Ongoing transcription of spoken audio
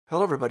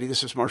Hello, everybody.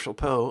 This is Marshall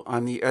Poe.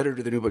 I'm the editor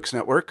of the New Books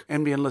Network.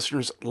 NBN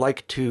listeners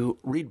like to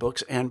read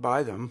books and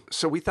buy them.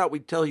 So we thought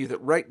we'd tell you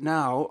that right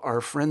now, our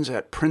friends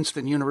at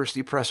Princeton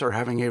University Press are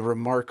having a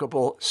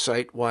remarkable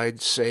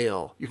site-wide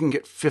sale. You can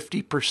get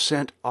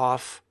 50%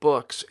 off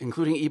books,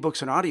 including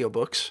ebooks and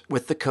audiobooks,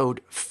 with the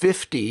code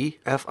 50,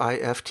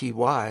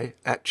 F-I-F-T-Y,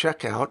 at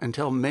checkout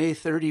until May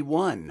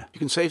 31. You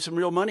can save some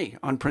real money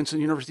on Princeton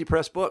University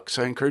Press books.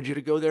 I encourage you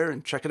to go there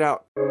and check it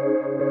out.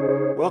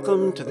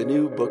 Welcome to the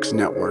New Books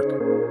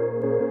Network.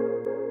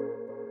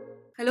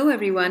 Hello,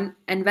 everyone,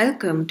 and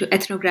welcome to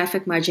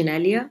Ethnographic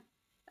Marginalia,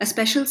 a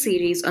special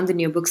series on the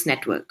New Books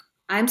Network.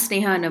 I'm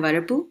Sneha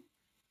Navarapu.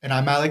 And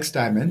I'm Alex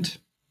Diamond.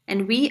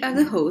 And we are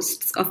the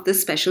hosts of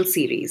this special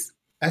series.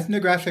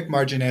 Ethnographic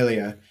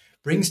Marginalia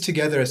brings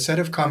together a set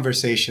of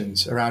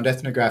conversations around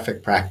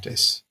ethnographic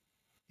practice.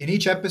 In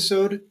each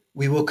episode,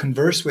 we will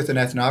converse with an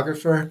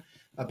ethnographer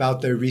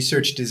about their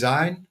research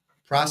design,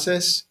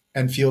 process,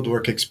 and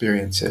fieldwork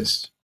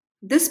experiences.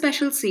 This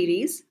special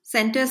series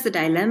centers the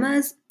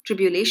dilemmas,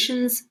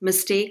 tribulations,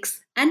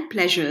 mistakes, and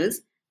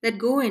pleasures that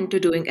go into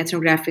doing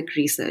ethnographic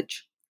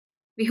research.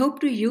 We hope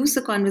to use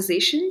the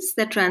conversations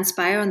that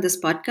transpire on this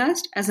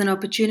podcast as an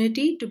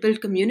opportunity to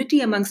build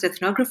community amongst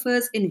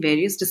ethnographers in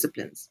various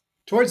disciplines.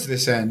 Towards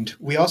this end,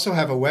 we also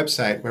have a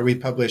website where we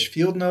publish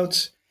field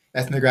notes,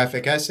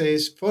 ethnographic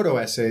essays, photo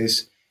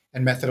essays,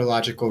 and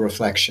methodological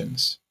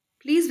reflections.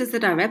 Please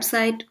visit our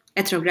website,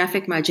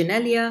 Ethnographic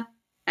Marginalia,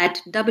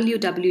 at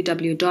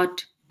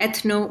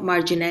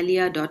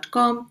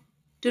www.ethnomarginalia.com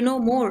to know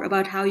more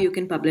about how you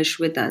can publish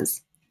with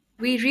us.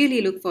 We really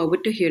look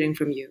forward to hearing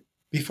from you.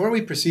 Before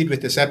we proceed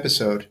with this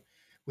episode,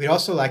 we'd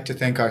also like to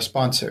thank our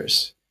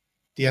sponsors,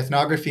 the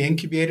Ethnography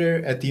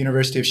Incubator at the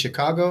University of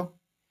Chicago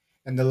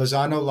and the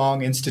Lozano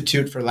Long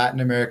Institute for Latin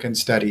American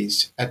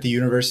Studies at the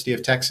University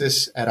of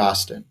Texas at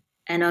Austin.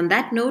 And on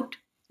that note,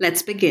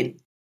 let's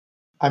begin.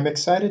 I'm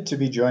excited to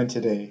be joined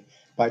today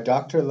by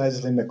Dr.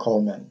 Leslie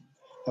McColeman,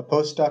 a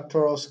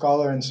postdoctoral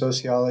scholar in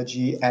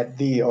sociology at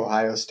The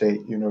Ohio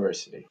State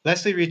University.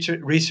 Leslie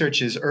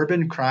researches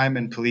urban crime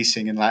and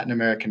policing in Latin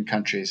American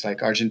countries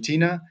like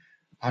Argentina,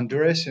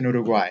 Honduras, and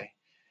Uruguay,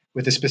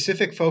 with a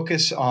specific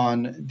focus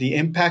on the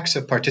impacts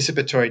of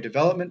participatory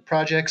development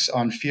projects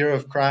on fear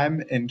of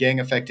crime in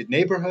gang-affected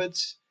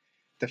neighborhoods,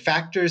 the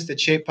factors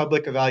that shape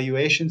public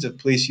evaluations of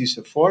police use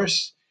of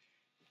force,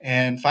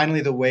 and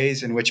finally, the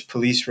ways in which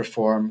police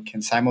reform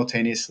can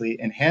simultaneously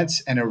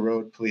enhance and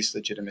erode police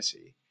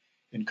legitimacy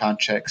in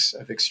contexts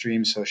of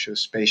extreme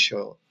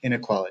socio-spatial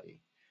inequality.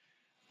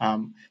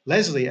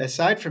 Leslie,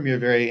 aside from your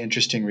very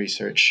interesting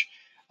research,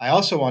 I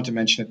also want to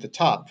mention at the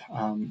top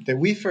that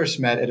we first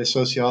met at a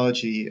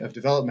Sociology of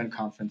Development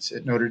conference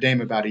at Notre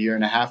Dame about a year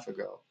and a half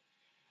ago,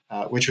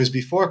 which was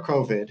before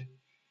COVID,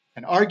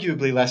 and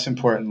arguably less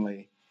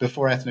importantly,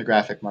 before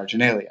ethnographic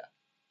marginalia.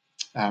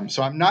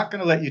 So I'm not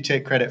going to let you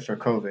take credit for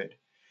COVID,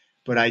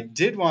 but I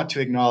did want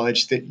to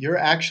acknowledge that you're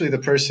actually the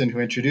person who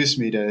introduced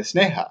me to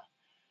Sneha,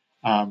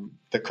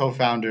 the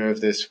co-founder of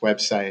this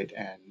website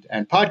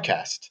and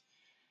podcast.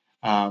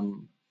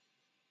 Sneha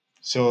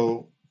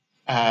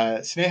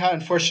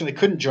unfortunately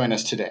couldn't join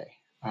us today,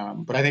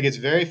 but I think it's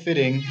very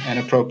fitting and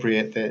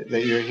appropriate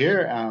that you're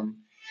here,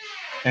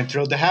 and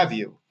thrilled to have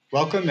you.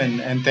 Welcome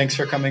and thanks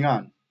for coming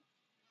on.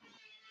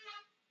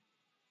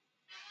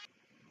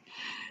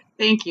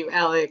 Thank you,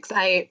 Alex.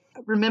 I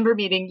remember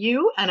meeting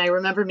you and I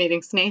remember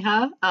meeting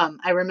Sneha.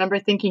 I remember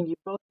thinking you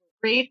both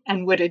were great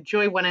and would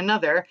enjoy one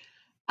another.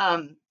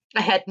 I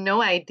had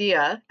no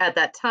idea at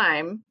that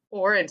time,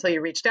 or until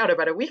you reached out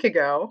about a week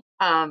ago,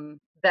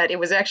 that it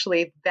was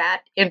actually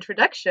that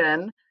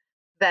introduction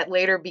that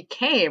later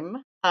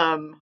became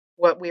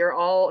what we are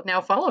all now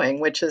following,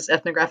 which is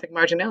ethnographic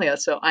marginalia.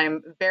 So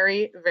I'm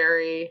very,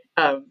 very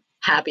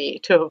happy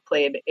to have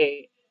played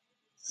a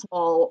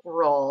small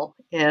role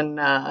in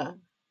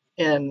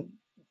planting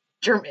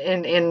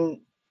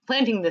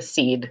the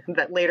seed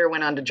that later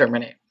went on to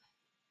germinate.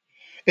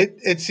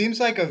 It seems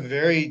like a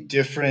very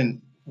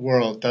different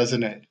world,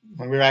 doesn't it?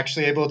 When we're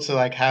actually able to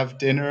have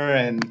dinner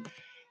and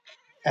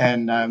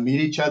meet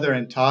each other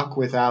and talk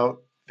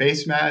without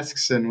face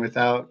masks and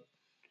without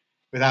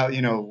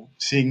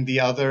seeing the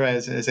other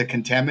as a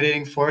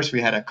contaminating force.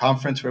 We had a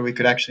conference where we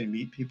could actually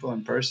meet people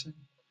in person.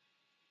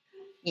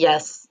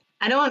 Yes.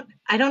 I don't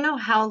know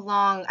how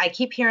long. I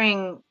keep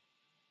hearing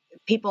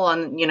people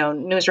on,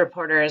 news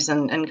reporters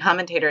and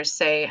commentators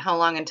say how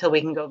long until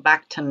we can go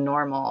back to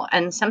normal.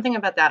 And something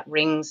about that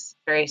rings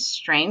very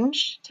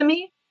strange to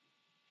me.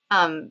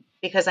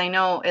 Because I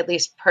know, at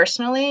least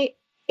personally,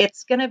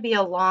 it's going to be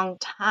a long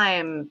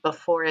time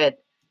before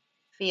it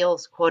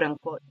feels quote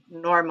unquote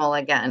normal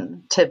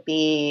again to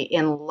be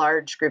in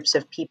large groups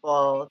of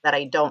people that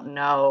I don't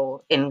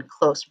know in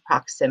close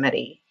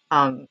proximity.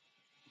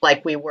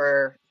 Like we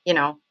were,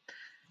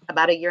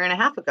 about a year and a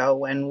half ago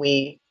when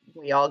we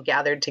all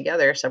gathered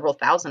together, several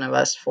thousand of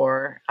us,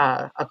 for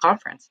a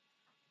conference.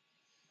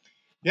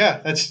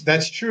 Yeah,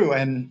 that's true.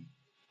 And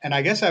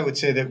I guess I would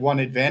say that one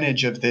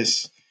advantage of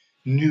this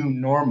new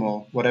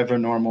normal, whatever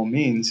normal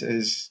means,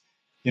 is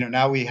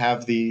now we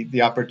have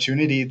the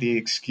opportunity, the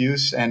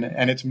excuse, and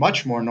it's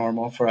much more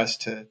normal for us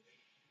to,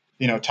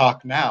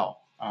 talk now,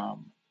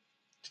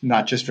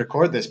 not just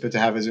record this, but to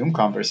have a Zoom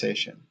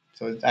conversation.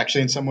 So it's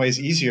actually in some ways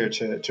easier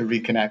to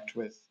reconnect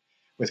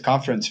with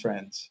conference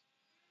friends.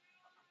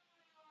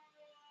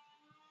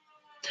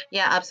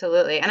 Yeah,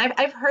 absolutely. And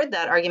I've heard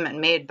that argument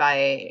made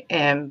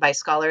by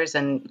scholars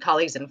and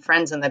colleagues and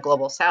friends in the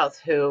Global South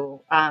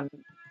who,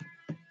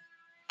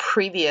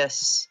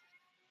 previous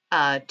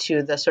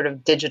to the sort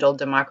of digital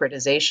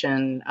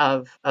democratization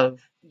of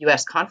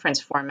U.S.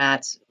 conference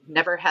formats,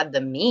 never had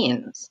the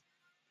means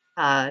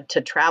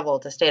to travel,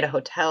 to stay at a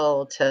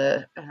hotel,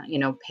 to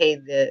pay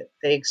the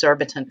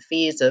exorbitant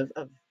fees of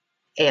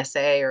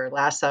ASA or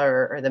LASA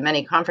or the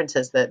many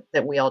conferences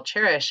that we all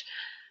cherish.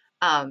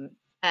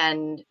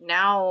 And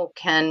now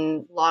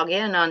can log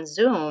in on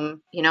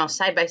Zoom,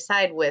 side by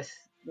side with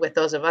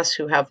those of us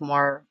who have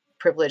more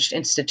privileged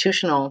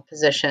institutional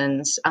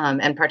positions,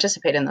 and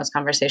participate in those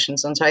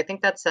conversations. And so I think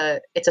it's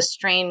a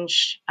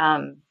strange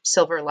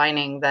silver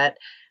lining that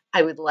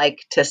I would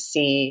like to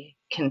see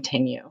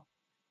continue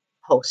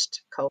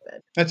post COVID.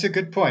 That's a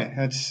good point.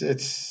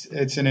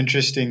 It's an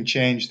interesting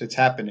change that's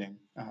happening.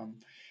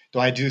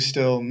 Though I do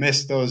still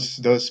miss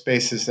those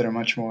spaces that are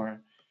much more,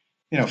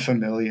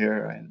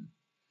 familiar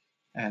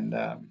and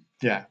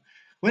yeah.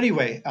 Well,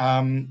 anyway,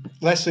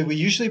 Leslie, we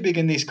usually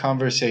begin these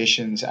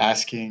conversations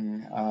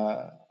asking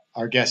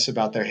our guests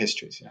about their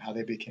histories, how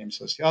they became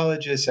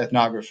sociologists,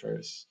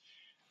 ethnographers.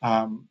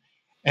 And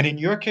in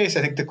your case,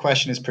 I think the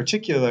question is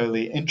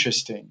particularly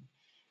interesting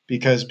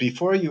because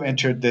before you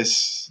entered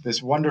this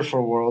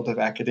wonderful world of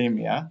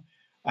academia,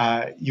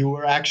 you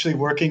were actually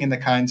working in the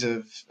kinds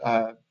of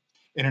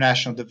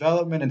international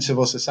development and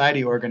civil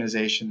society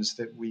organizations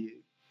that we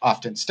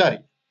often study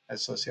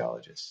as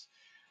sociologists.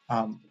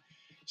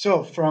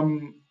 So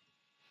from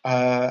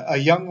a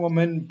young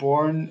woman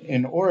born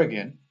in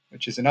Oregon,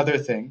 which is another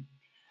thing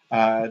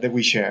that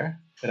we share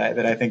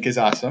that I think is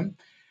awesome.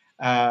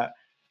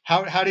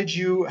 How did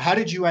you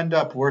end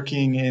up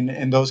working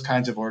in those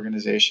kinds of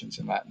organizations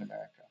in Latin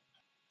America?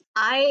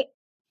 I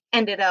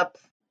ended up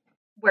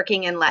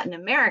working in Latin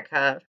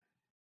America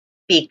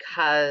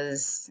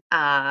because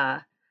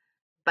by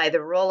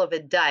the roll of a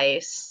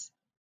dice,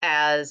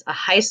 as a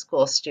high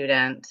school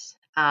student,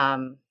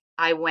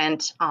 I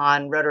went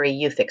on Rotary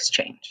Youth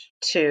Exchange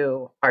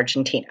to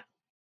Argentina.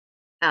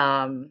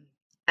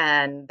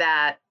 And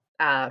that,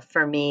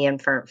 for me and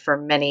for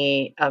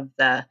many of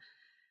the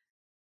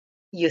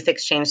youth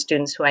exchange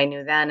students who I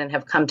knew then and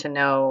have come to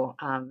know,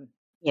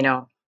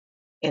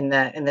 in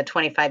the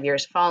 25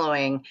 years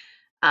following,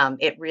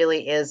 it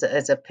really is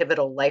a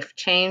pivotal life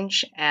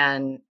change.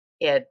 And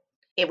it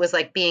was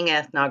like being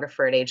an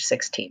ethnographer at age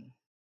 16,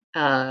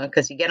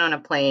 because you get on a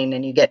plane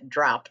and you get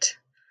dropped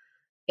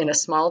in a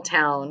small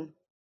town,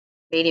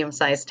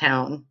 medium-sized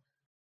town,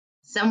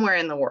 somewhere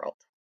in the world.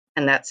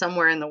 And that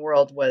somewhere in the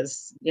world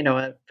was,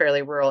 a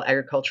fairly rural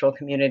agricultural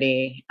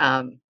community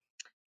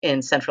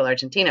in central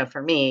Argentina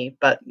for me.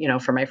 But,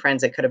 for my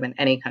friends, it could have been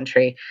any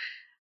country,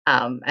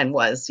 and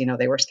was,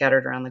 they were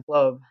scattered around the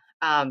globe.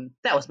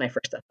 That was my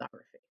first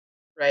ethnography,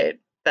 right?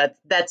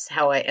 That's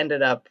how I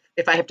ended up.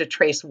 If I have to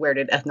trace where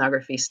did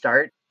ethnography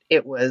start,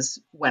 it was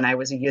when I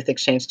was a youth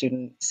exchange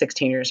student,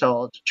 16 years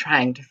old,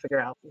 trying to figure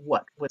out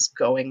what was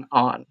going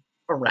on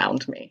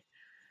around me.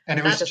 And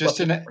it was not just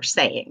what people were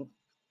saying.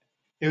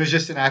 It was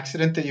just an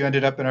accident that you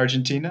ended up in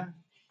Argentina?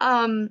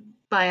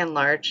 By and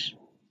large,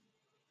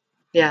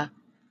 yeah.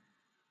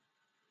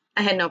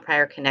 I had no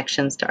prior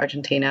connections to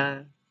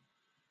Argentina.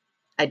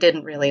 I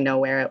didn't really know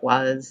where it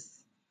was.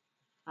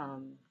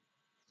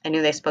 I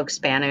knew they spoke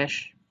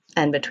Spanish,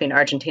 and between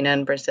Argentina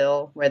and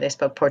Brazil, where they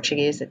spoke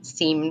Portuguese, it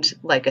seemed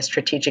like a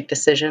strategic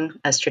decision,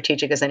 as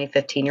strategic as any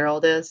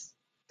 15-year-old is,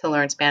 to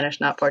learn Spanish,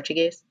 not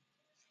Portuguese.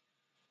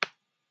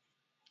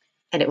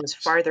 And it was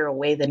farther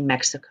away than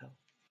Mexico.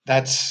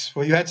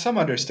 Well, you had some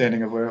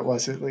understanding of where it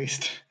was, at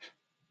least.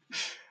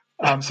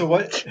 So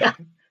what? Yeah.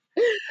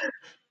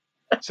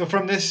 So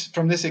from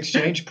this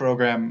exchange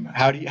program,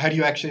 how do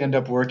you actually end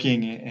up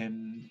working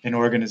in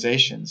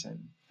organizations?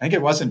 And I think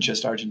it wasn't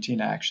just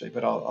Argentina, actually,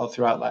 but all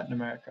throughout Latin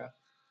America.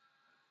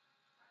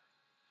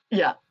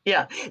 Yeah.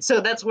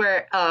 So that's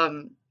where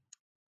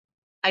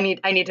I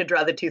need to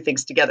draw the two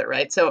things together,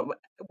 right? So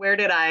where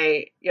did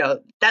I,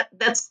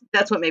 that's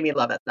what made me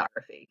love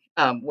ethnography,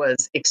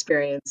 was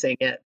experiencing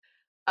it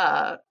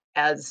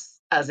as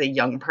a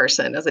young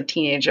person, as a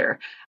teenager,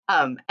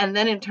 and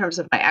then in terms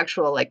of my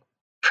actual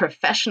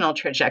professional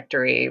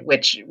trajectory,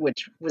 which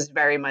was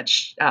very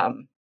much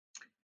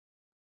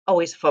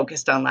always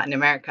focused on Latin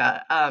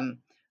America.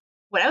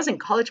 When I was in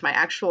college,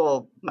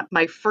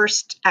 my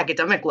first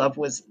academic love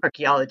was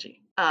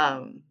archaeology.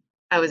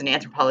 I was an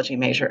anthropology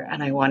major,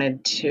 and I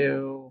wanted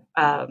to,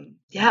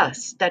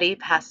 study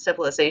past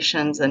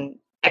civilizations and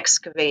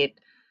excavate,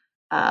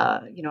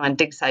 on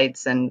dig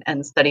sites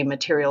and study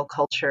material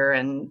culture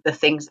and the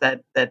things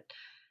that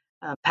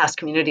past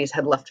communities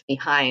had left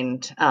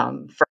behind,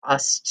 for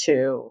us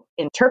to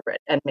interpret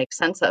and make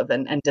sense of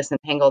and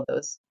disentangle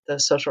those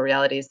social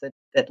realities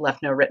that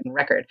left no written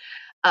record.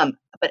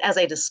 But as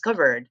I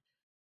discovered,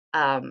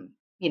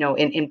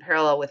 in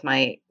parallel with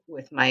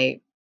my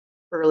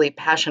early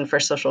passion for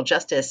social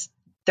justice,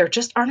 there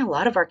just aren't a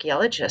lot of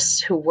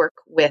archaeologists who work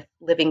with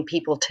living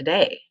people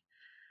today.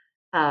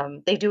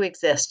 They do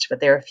exist, but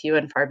they're few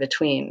and far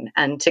between.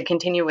 And to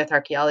continue with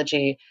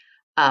archaeology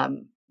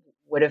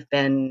would have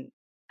been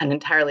an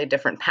entirely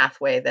different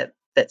pathway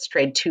that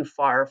strayed too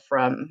far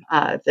from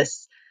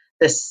this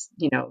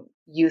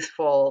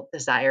youthful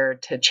desire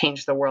to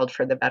change the world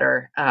for the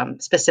better,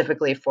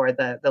 specifically for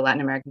the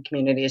Latin American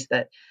communities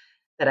that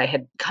I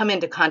had come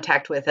into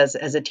contact with as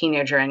a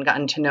teenager and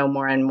gotten to know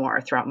more and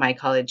more throughout my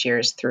college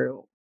years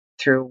through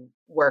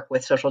work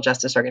with social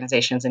justice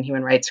organizations and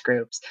human rights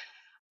groups.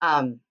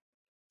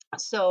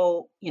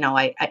 So,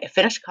 I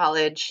finished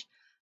college,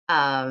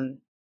 and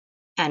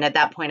at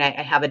that point, I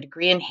have a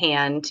degree in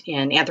hand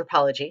in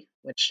anthropology,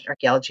 which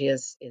archaeology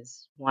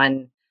is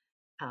one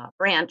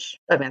branch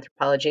of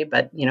anthropology.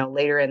 But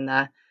later in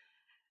my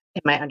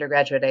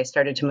undergraduate, I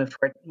started to move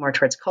more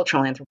towards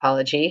cultural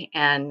anthropology,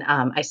 and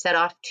I set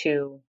off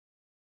to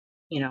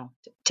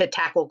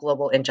tackle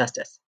global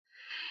injustice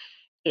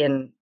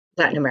in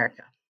Latin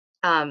America.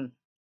 And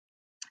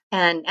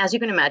as you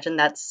can imagine,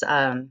 that's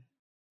a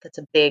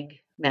big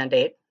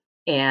mandate,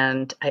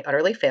 and I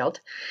utterly failed.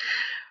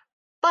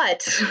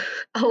 But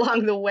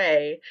along the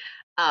way,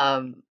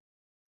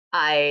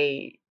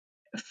 I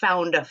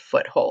found a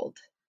foothold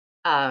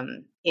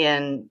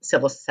in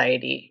civil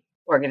society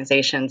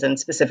organizations, and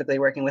specifically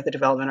working with a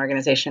development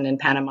organization in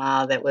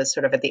Panama that was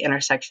sort of at the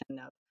intersection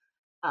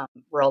of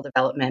rural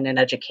development and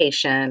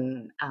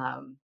education.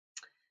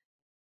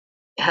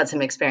 Had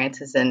some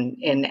experiences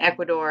in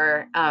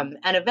Ecuador, and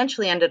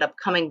eventually ended up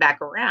coming back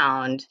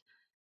around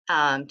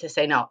to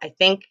say, no, I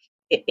think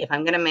if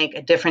I'm going to make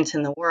a difference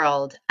in the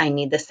world, I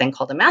need this thing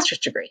called a master's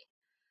degree.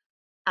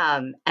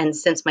 And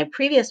since my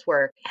previous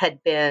work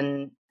had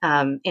been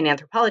in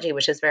anthropology,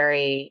 which is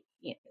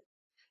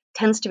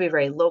tends to be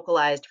very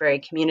localized, very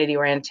community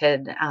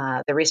oriented,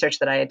 the research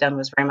that I had done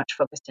was very much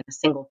focused in a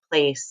single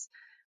place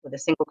with a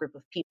single group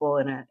of people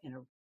in a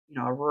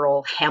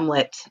rural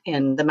hamlet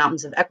in the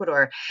mountains of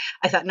Ecuador.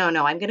 I thought, no,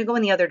 I'm going to go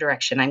in the other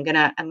direction. I'm going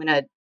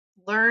to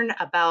learn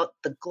about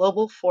the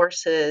global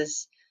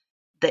forces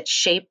that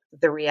shape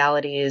the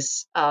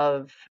realities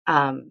of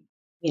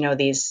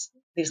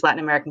these Latin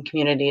American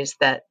communities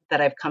that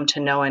I've come to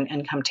know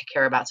and come to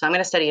care about. So I'm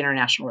going to study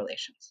international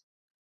relations,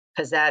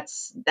 because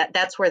that's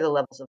where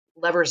the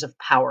levers of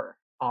power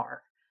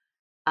are,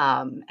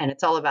 and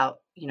it's all about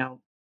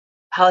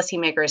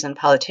policymakers and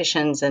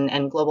politicians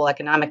and global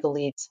economic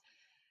elites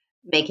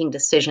making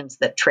decisions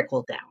that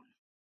trickle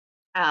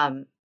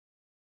down.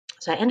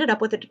 So I ended up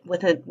with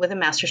a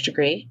master's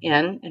degree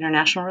in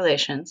international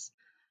relations,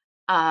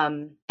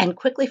 and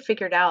quickly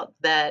figured out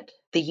that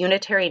the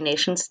unitary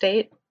nation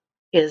state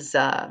is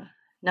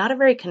not a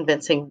very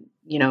convincing,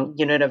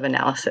 unit of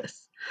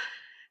analysis.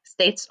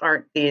 States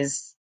aren't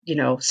these,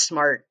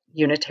 smart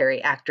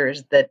unitary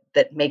actors that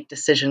make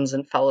decisions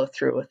and follow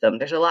through with them.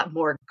 There's a lot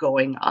more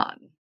going on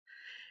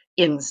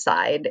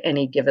inside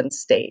any given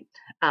state.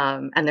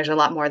 And there's a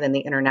lot more than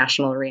the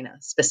international arena.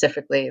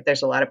 Specifically,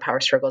 there's a lot of power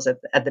struggles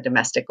at the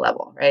domestic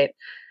level, right?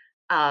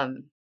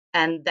 And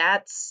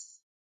that's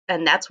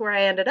where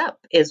I ended up,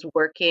 is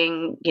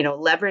working,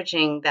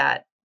 leveraging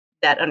that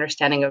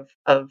understanding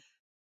of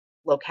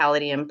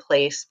locality and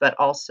place, but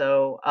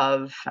also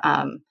of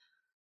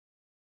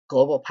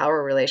global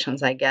power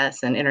relations, I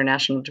guess, and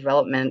international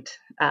development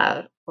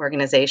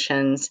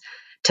organizations,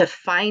 to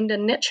find a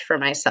niche for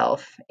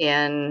myself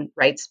in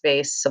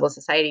rights-based civil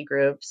society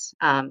groups,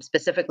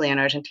 specifically in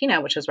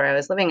Argentina, which is where I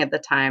was living at the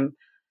time.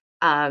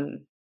 And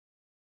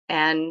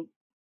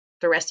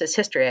the rest is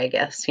history, I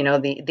guess.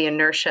 The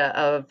inertia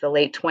of your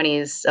late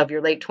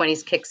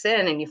 20s kicks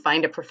in, and you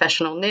find a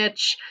professional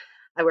niche.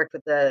 I worked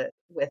with a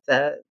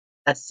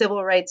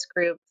civil rights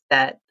group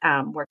that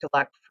worked a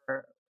lot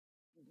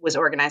was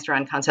organized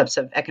around concepts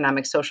of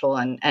economic, social,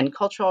 and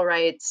cultural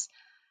rights.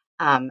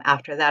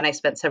 After that, I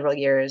spent several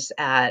years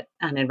at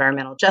an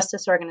environmental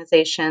justice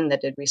organization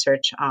that did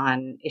research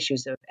on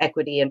issues of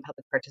equity and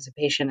public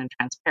participation and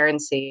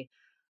transparency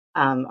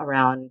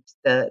around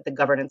the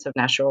governance of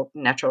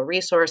natural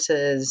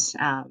resources,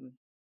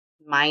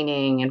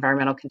 mining,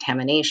 environmental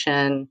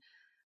contamination.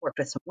 Worked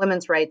with some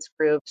women's rights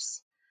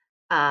groups.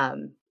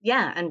 And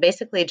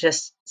basically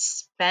just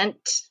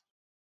spent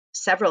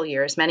several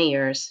years, many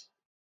years,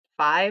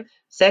 5,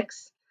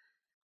 6,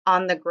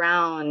 on the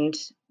ground,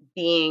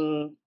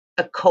 being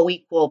a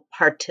co-equal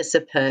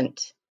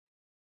participant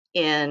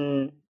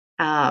in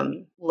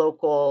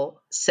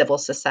local civil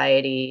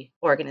society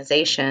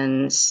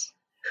organizations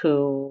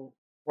who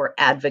were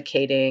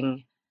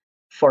advocating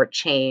for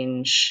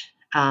change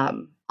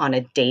on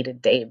a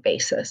day-to-day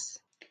basis.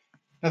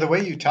 Now, the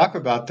way you talk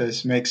about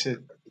this makes it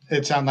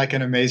sound like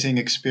an amazing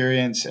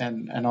experience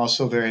and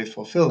also very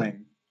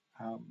fulfilling.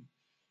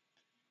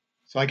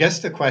 So I guess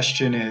the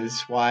question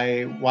is,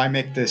 why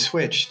make the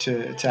switch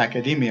to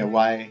academia?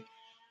 Why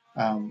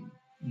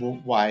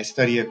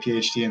study a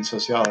PhD in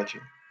sociology?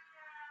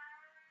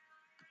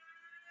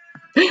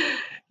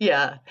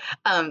 Yeah.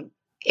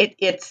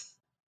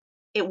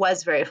 It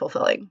was very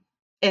fulfilling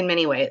in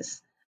many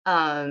ways.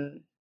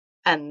 And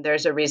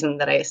there's a reason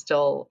that I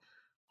still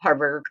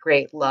harbor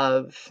great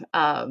love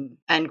and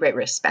great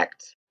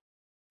respect,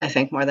 I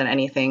think, more than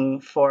anything,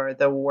 for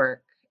the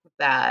work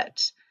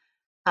that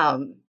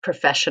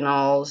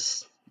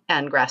professionals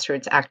and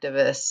grassroots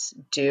activists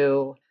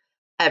do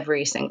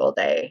every single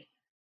day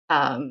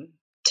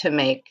to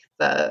make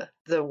the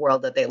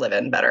world that they live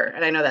in better.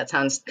 And I know that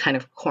sounds kind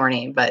of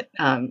corny, but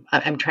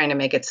I'm trying to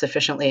make it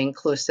sufficiently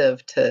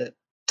inclusive to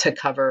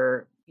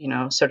cover,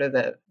 sort of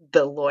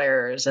the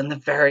lawyers and the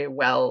very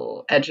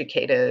well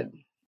educated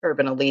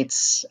urban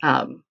elites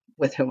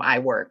with whom I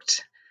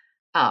worked,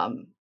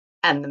 and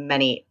the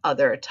many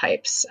other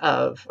types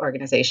of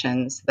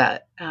organizations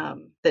that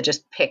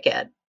just pick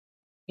at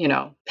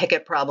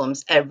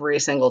problems every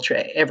single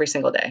day,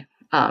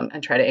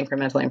 and try to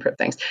incrementally improve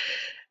things.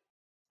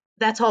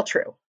 That's all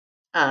true.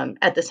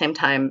 At the same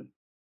time,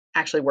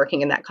 actually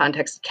working in that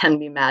context can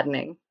be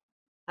maddening.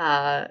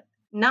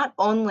 Not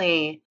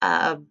only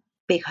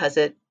because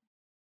it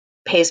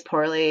pays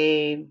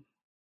poorly,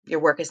 your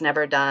work is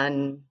never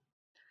done,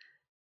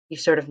 you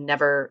sort of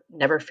never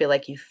feel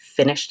like you've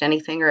finished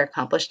anything or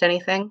accomplished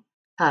anything,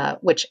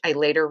 which I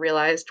later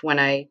realized when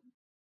I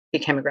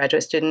became a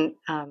graduate student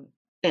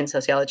in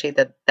sociology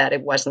that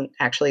it wasn't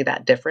actually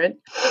that different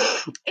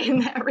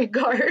in that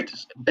regard.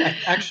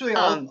 Actually,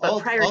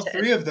 all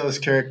three of those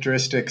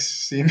characteristics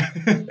seem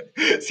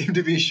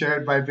to be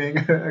shared by being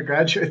a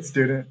graduate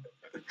student.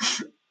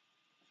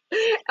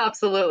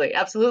 Absolutely.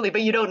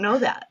 But you don't know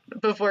that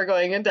before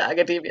going into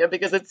academia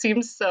because it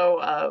seems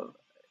so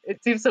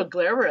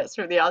glamorous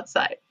from the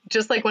outside.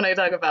 Just like when I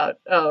talk about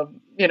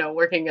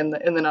working in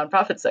the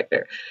nonprofit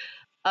sector.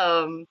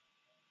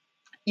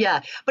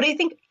 Yeah, but I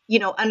think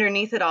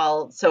underneath it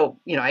all. So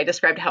I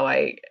described how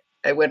I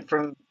went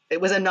from,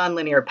 it was a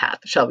nonlinear path,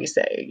 shall we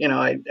say.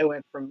 I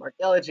went from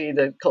archaeology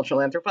to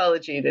cultural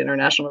anthropology to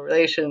international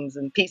relations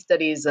and peace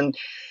studies, and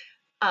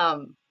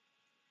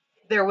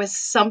there was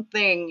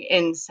something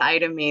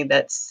inside of me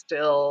that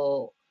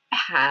still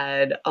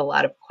had a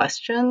lot of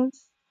questions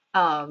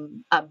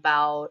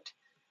about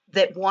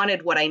that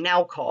wanted what I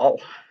now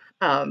call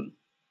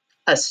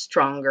a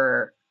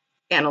stronger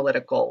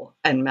analytical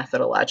and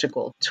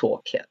methodological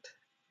toolkit.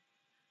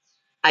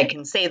 I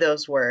can say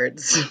those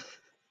words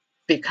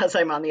because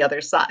I'm on the other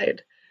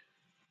side,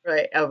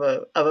 right, of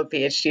a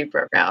PhD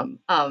program.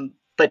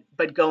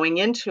 But going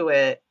into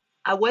it,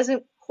 I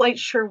wasn't quite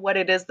sure what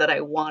it is that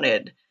I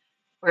wanted,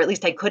 or at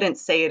least I couldn't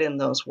say it in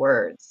those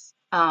words.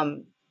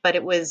 But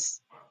it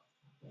was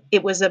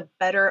a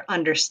better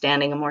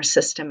understanding, a more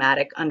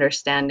systematic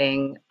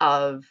understanding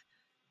of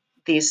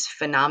these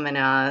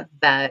phenomena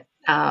that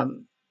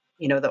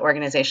the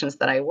organizations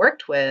that I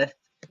worked with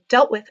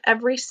dealt with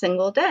every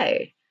single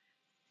day.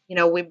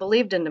 We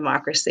believed in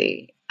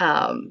democracy,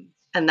 and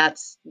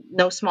that's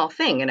no small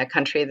thing in a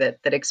country that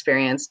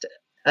experienced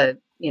a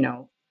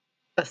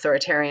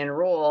authoritarian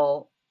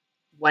rule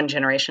one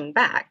generation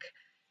back.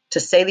 To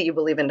say that you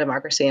believe in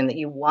democracy and that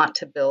you want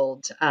to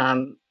build,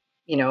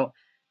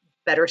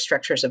 better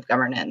structures of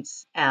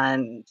governance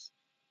and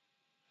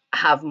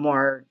have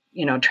more,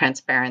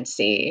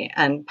 transparency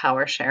and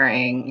power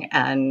sharing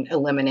and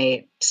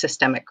eliminate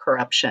systemic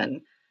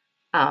corruption.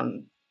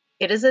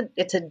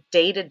 It's a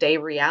day-to-day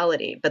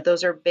reality, but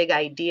those are big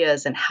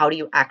ideas. And how do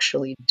you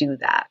actually do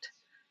that?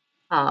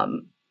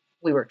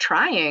 We were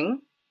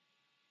trying,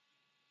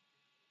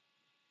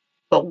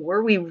 but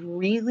were we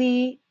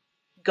really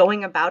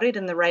going about it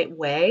in the right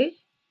way?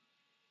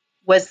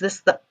 Was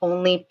this the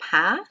only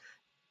path?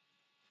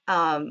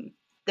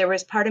 There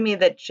was part of me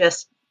that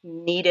just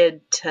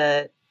needed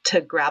to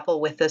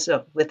grapple with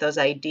those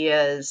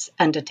ideas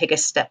and to take a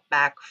step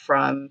back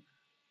from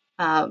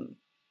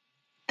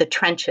the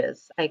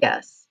trenches, I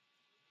guess,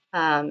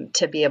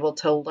 to be able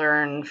to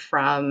learn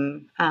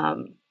from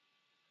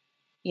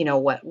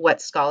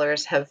what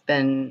scholars have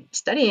been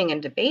studying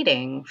and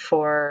debating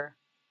for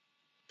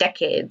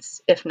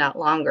decades, if not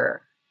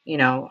longer,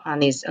 on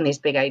these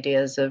big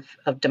ideas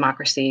of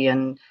democracy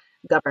and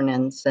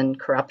governance and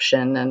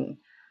corruption and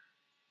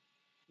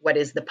what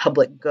is the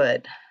public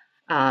good.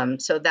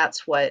 So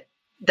that's what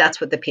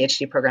the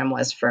PhD program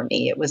was for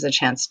me. It was a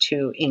chance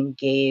to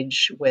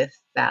engage with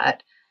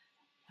that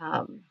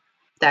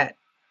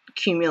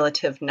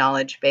cumulative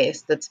knowledge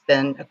base that's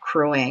been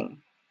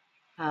accruing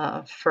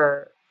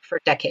for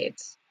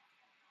decades,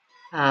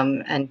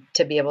 and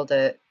to be able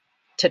to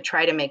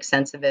try to make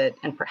sense of it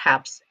and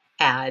perhaps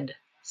add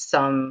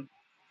some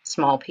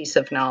small piece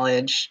of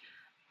knowledge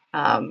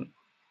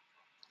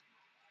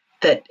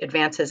that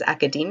advances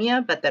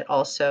academia, but that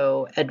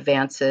also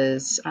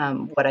advances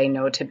what I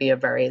know to be a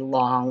very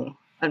long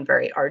and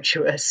very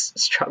arduous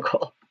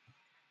struggle.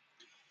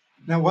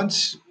 Now,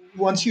 once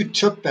you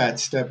took that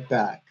step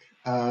back,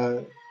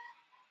 I'm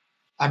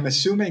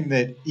assuming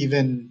that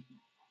even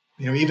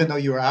though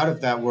you were out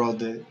of that world,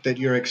 that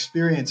your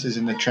experiences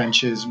in the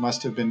trenches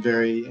must have been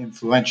very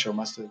influential,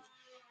 must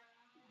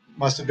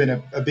have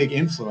been a big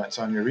influence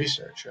on your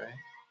research, right?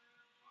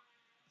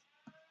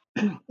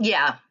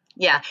 Yeah.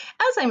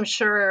 As I'm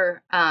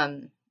sure,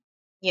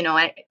 you know,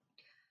 I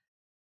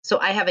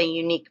have a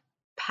unique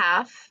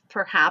path,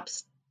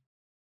 perhaps,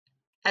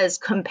 as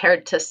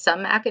compared to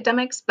some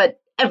academics, but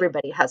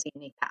everybody has a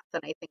unique path,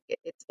 and I think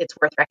it's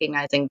worth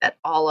recognizing that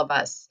all of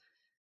us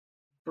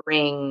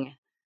bring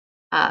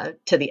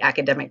to the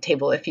academic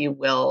table, if you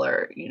will,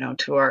 or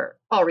to our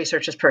all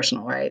research is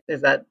personal, right?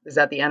 Is that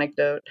the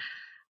anecdote?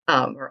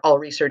 Or all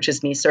research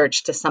is me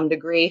search to some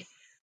degree.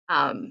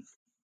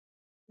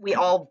 We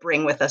all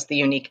bring with us the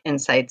unique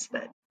insights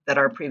that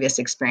our previous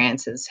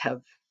experiences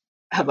have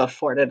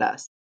afforded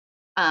us.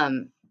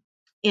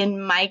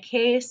 In my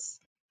case,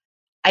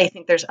 I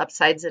think there's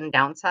upsides and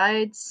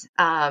downsides.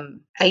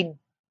 I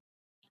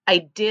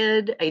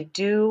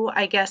do,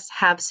 I guess,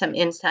 have some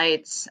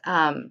insights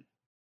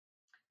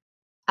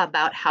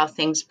about how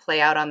things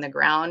play out on the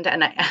ground.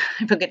 And I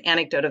have a good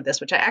anecdote of this,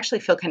 which I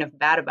actually feel kind of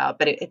bad about,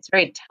 but it's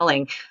very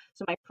telling.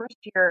 So my first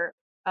year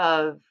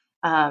of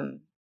the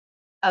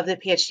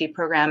PhD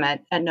program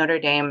at Notre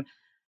Dame,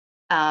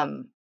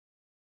 in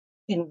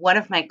one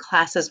of my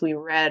classes, we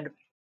read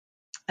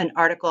an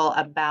article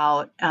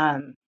about,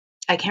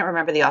 I can't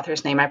remember the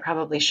author's name, I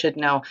probably should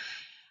know,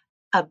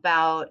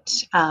 about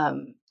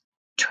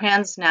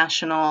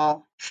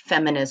transnational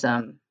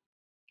feminism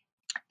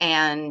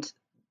and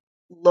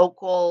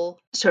local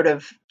sort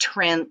of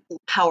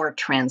power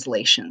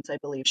translations, I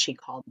believe she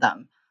called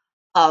them,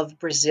 of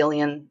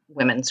Brazilian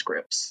women's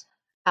groups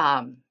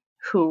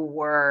who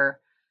were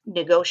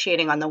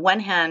negotiating on the one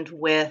hand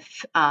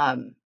with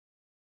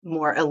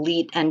more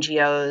elite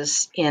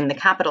NGOs in the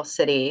capital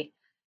city,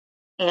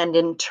 and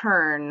in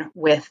turn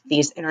with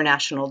these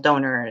international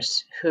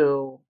donors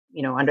who,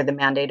 under the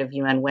mandate of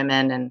UN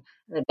Women and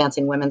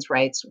advancing women's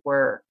rights,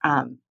 were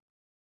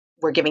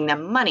giving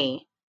them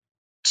money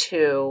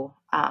to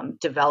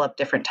develop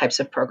different types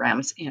of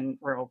programs in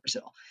rural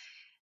Brazil.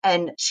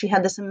 And she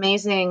had this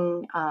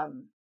amazing,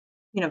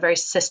 very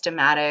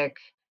systematic,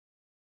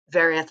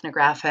 very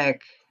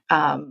ethnographic,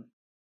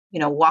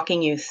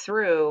 walking you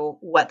through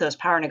what those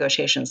power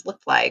negotiations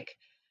looked like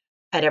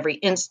at every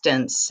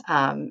instance,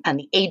 and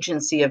the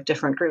agency of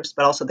different groups,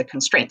 but also the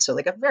constraints. So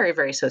like a very,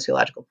 very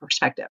sociological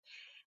perspective.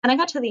 And I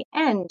got to the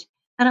end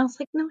and I was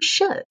like, no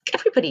shit,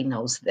 everybody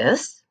knows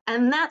this.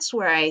 And that's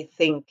where I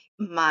think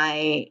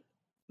my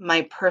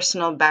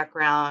personal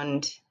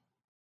background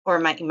or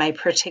my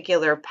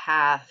particular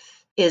path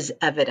is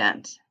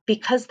evident,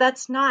 because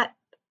that's not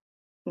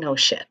no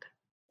shit.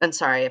 And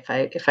sorry if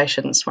I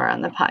shouldn't swear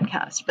on the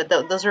podcast, but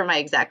those are my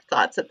exact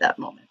thoughts at that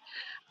moment.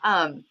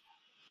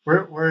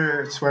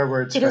 We're swear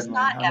words friendly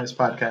on this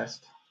podcast.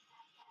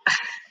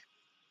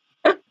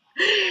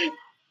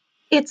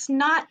 It's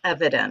not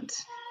evident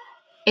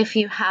if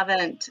you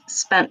haven't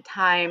spent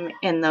time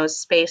in those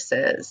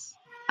spaces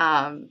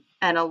and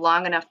a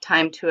long enough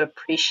time to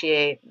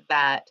appreciate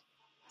that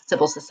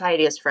civil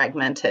society is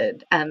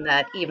fragmented, and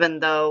that even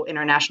though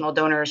international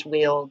donors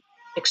wield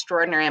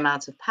extraordinary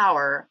amounts of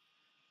power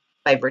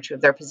by virtue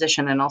of their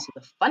position and also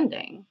the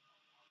funding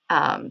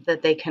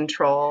that they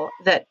control,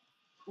 that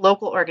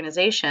local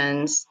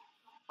organizations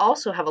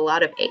also have a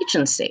lot of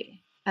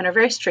agency and are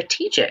very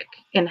strategic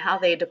in how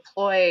they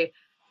deploy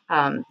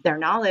their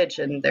knowledge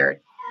and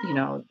their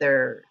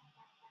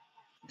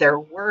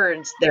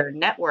words, their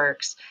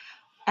networks.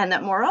 And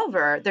that,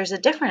 moreover, there's a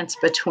difference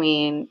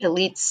between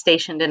elites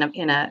stationed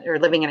in a or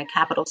living in a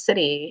capital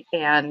city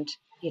and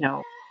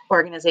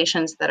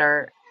organizations that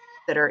are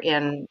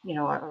in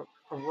a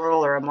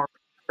rural or a more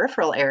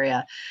peripheral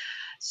area.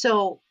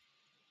 So,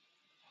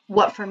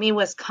 what for me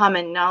was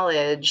common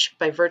knowledge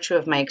by virtue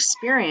of my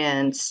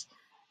experience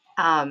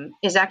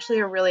is actually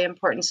a really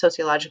important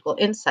sociological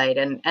insight,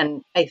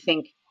 and I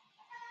think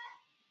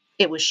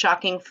it was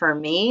shocking for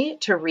me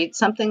to read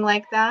something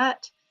like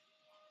that.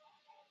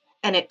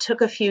 And it took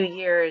a few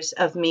years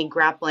of me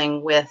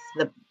grappling with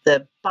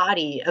the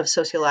body of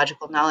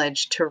sociological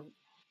knowledge to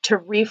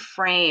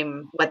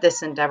reframe what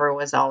this endeavor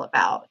was all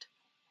about,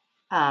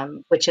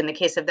 which in the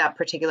case of that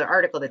particular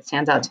article that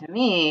stands out to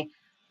me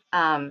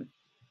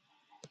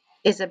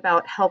is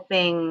about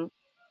helping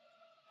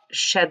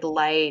shed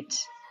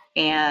light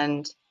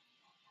and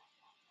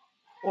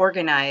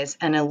organize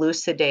and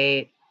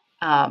elucidate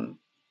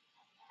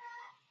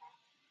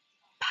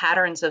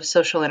patterns of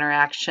social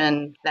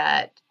interaction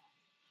that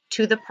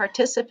to the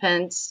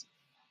participants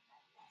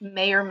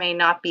may or may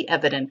not be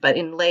evident, but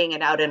in laying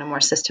it out in a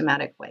more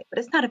systematic way. But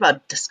it's not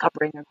about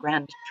discovering a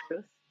grand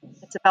truth.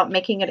 It's about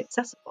making it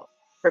accessible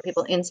for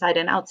people inside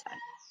and outside.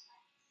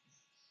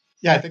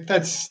 Yeah, I think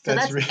that's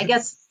really... I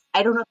guess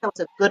I don't know if that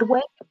was a good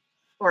way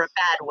or a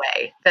bad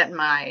way that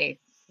my,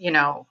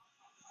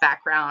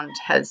 background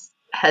has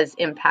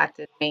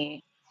impacted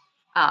me.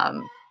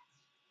 But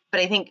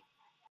I think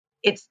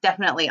it's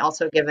definitely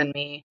also given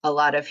me a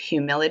lot of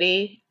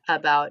humility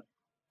about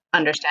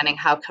understanding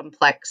how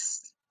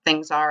complex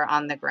things are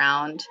on the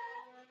ground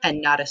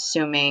and not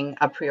assuming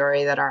a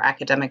priori that our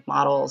academic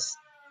models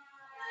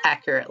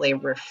accurately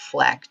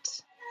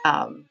reflect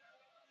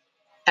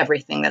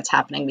everything that's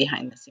happening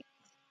behind the scenes.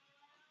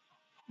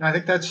 I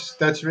think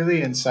that's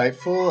really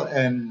insightful,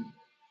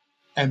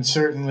 and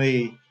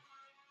certainly,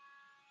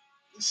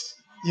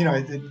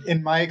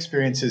 in my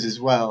experiences as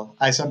well,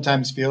 I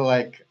sometimes feel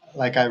like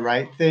I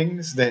write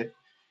things that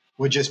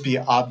would just be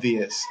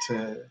obvious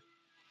to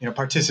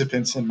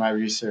participants in my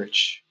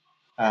research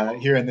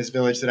here in this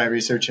village that I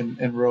research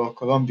in rural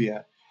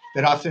Colombia.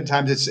 That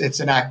oftentimes it's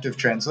an act of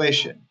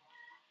translation,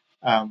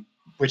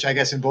 which I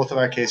guess in both of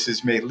our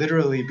cases may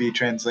literally be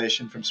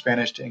translation from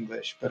Spanish to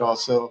English, but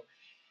also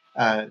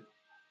uh,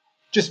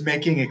 just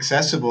making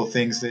accessible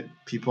things that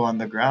people on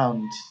the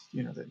ground,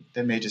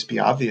 that may just be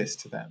obvious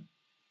to them.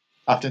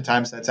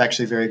 Oftentimes, that's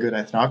actually very good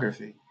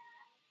ethnography.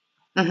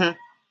 Mm-hmm.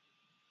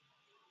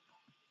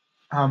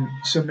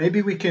 So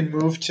maybe we can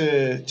move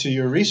to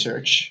your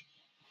research,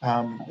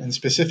 and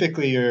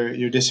specifically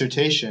your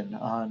dissertation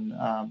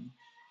on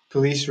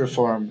police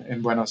reform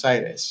in Buenos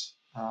Aires.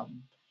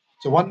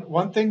 So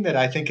one thing that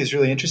I think is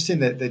really interesting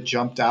that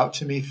jumped out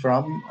to me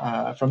from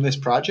this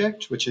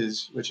project, which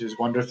is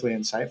wonderfully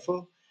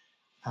insightful,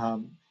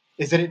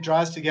 is that it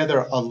draws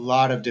together a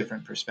lot of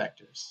different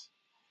perspectives.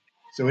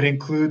 So it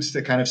includes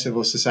the kind of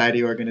civil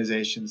society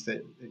organizations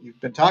that you've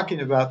been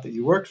talking about, that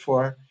you worked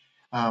for,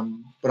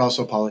 but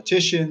also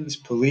politicians,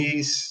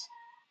 police,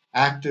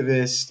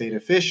 activists, state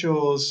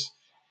officials,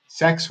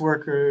 sex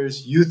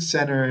workers, youth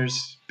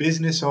centers,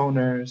 business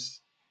owners,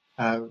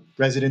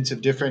 residents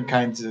of different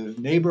kinds of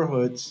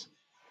neighborhoods.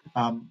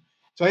 So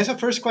I guess the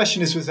first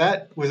question is: was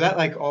that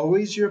like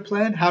always your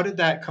plan? How did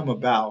that come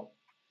about?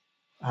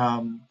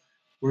 Um,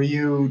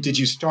 did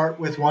you start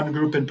with one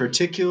group in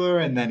particular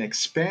and then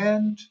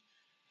expand?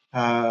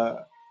 Uh,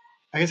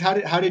 I guess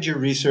how did your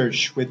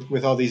research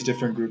with all these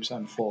different groups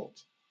unfold?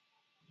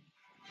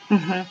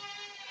 Mm-hmm.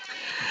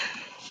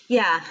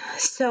 Yeah.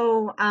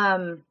 So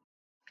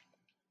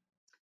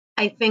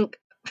I think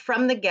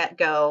from the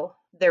get-go,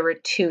 there were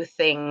two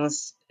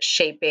things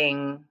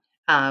shaping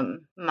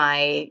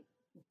my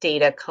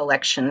data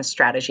collection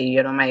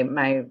strategy,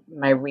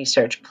 my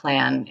research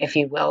plan, if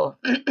you will,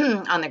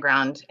 on the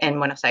ground in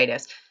Buenos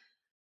Aires.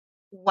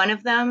 One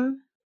of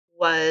them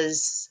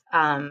was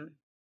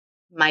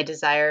my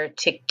desire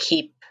to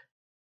keep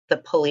the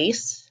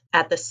police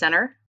at the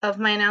center of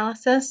my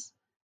analysis.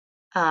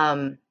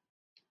 And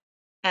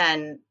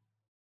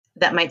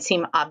that might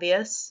seem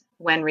obvious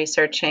when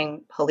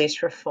researching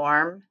police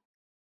reform.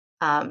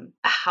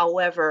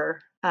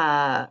 However,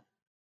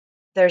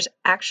 there's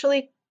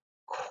actually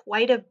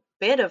quite a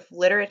bit of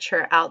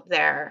literature out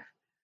there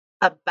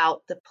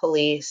about the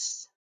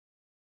police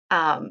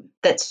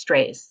that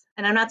strays.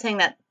 And I'm not saying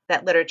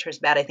that literature is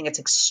bad. I think it's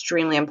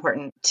extremely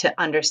important to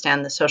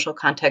understand the social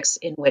context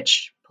in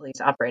which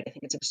police operate. I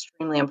think it's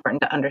extremely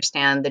important to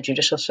understand the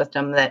judicial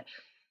system that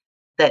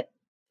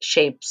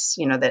shapes,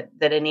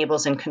 that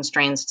enables and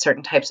constrains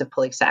certain types of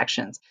police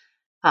actions.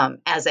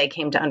 As I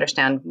came to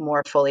understand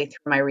more fully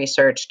through my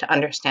research, to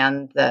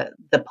understand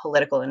the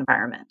political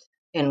environment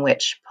in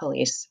which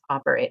police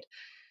operate.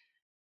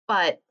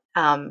 But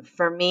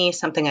for me,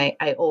 something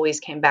I always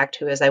came back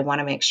to is I want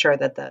to make sure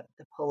that the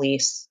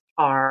police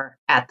are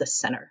at the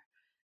center.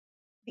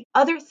 The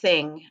other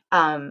thing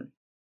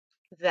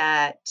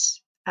that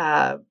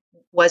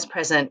was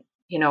present,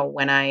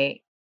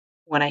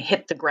 when I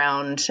hit the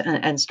ground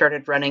and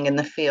started running in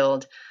the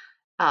field,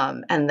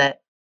 and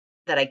that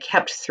I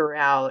kept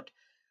throughout,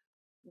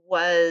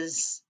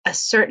 was I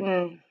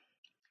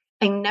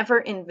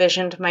never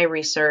envisioned my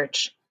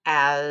research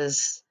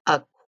with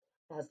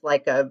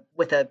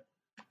a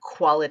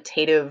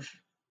qualitative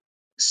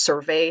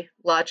survey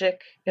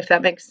logic, if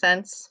that makes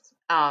sense.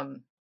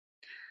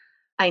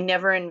 I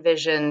never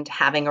envisioned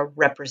having a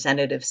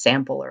representative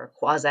sample or a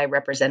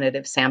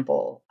quasi-representative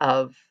sample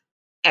of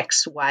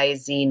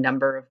XYZ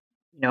number of,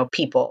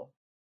 people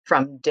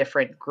from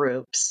different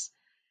groups,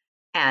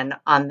 and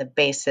on the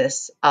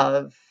basis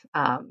of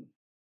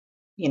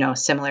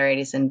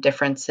similarities and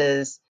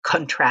differences,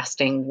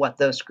 contrasting what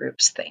those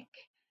groups think.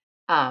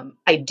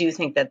 I do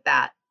think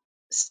that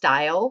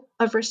style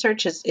of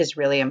research is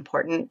really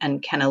important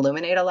and can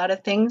illuminate a lot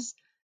of things,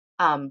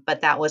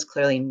 but that was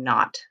clearly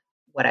not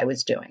what I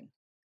was doing.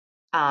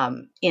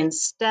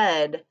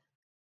 Instead,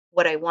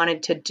 what I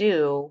wanted to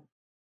do,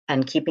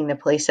 and keeping the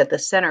police at the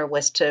center,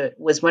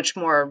 was much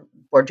more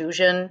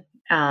Bourdieusian.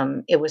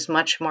 It was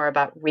much more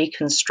about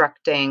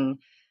reconstructing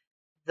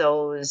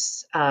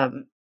those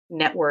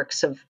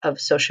networks of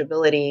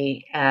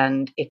sociability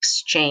and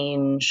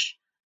exchange,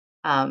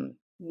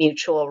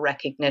 mutual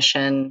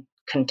recognition,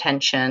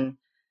 contention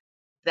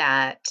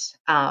that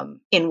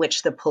in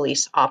which the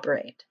police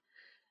operate.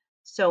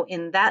 So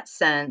in that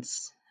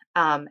sense,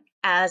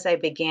 as I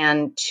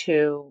began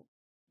to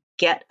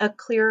get a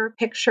clearer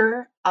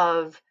picture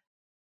of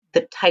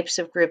the types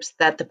of groups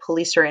that the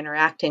police are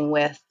interacting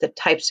with, the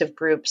types of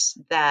groups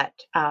that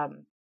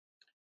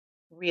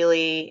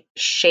really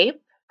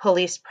shape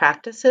police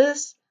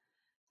practices,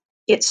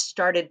 it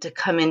started to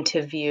come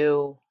into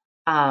view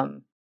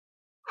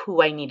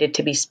who I needed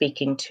to be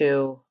speaking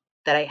to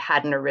that I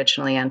hadn't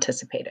originally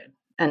anticipated.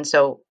 And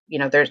so,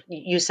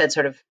 you said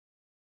sort of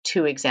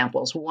two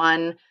examples.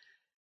 One,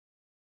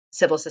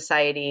 civil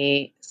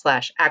society /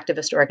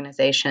 activist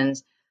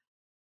organizations.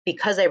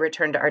 Because I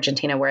returned to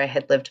Argentina, where I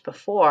had lived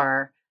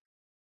before,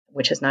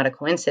 which is not a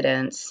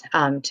coincidence,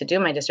 to do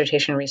my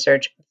dissertation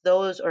research,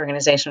 those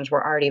organizations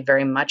were already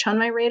very much on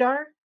my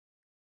radar,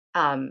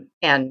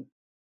 and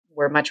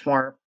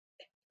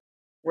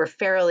were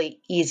fairly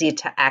easy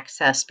to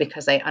access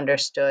because I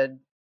understood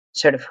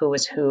sort of who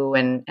was who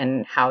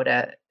and how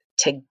to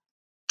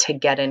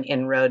get an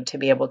inroad to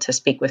be able to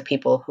speak with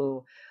people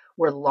who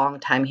were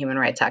longtime human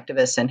rights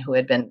activists and who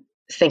had been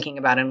thinking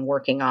about and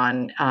working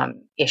on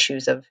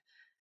issues of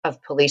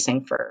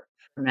policing for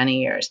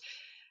many years.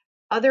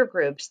 Other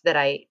groups that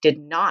I did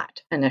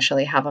not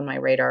initially have on my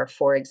radar,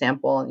 for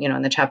example,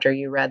 in the chapter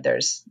you read,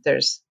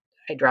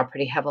 I draw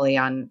pretty heavily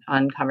on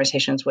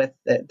conversations with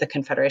the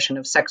Confederation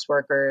of Sex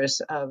Workers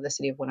of the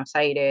city of Buenos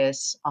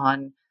Aires,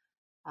 on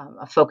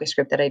a focus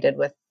group that I did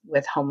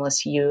with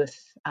homeless youth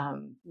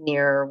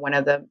near one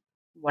of the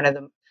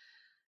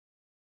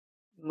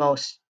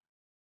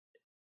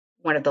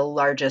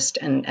largest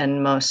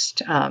and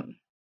most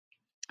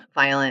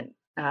violent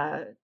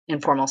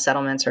informal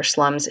settlements or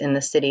slums in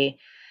the city.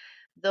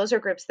 Those are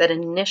groups that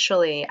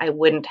initially I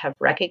wouldn't have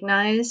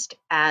recognized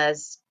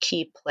as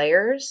key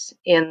players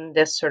in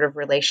this sort of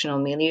relational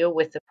milieu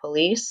with the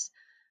police.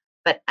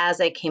 But as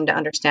I came to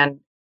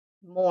understand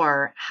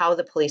more how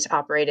the police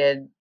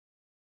operated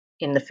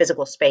in the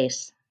physical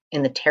space,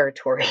 in the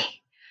territory,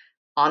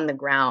 on the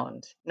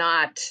ground,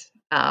 not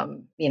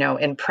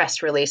in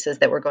press releases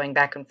that were going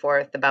back and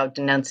forth about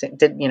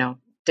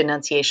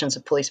denunciations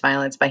of police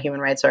violence by human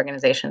rights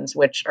organizations,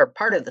 which are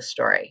part of the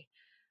story.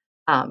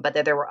 But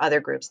that there were other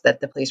groups that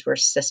the police were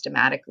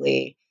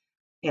systematically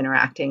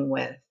interacting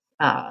with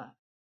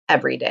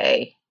every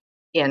day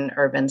in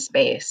urban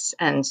space.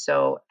 And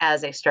so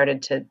as I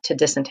started to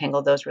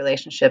disentangle those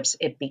relationships,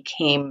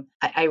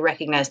 I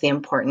recognized the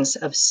importance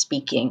of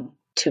speaking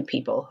to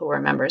people who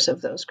are members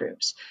of those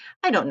groups.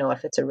 I don't know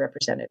if it's a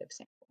representative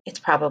sample. It's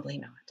probably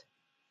not.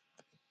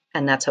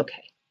 And that's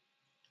okay.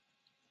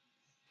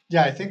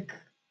 Yeah, I think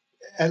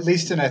at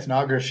least in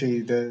ethnography,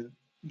 the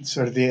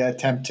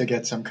attempt to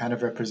get some kind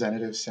of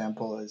representative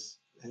sample is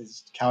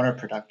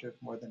counterproductive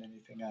more than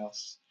anything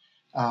else.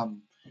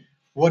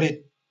 What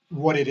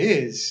it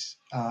is,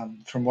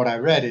 from what I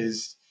read,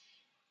 is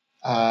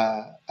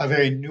a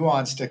very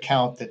nuanced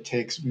account that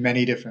takes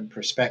many different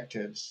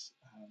perspectives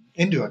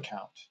into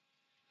account,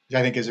 which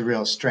I think is a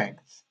real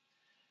strength.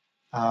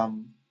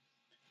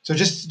 So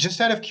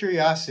just out of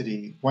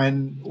curiosity,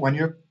 when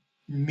you're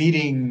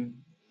meeting,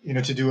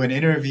 to do an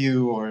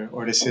interview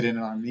or to sit in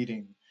on a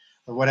meeting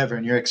or whatever,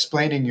 and you're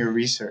explaining your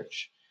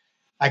research,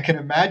 I can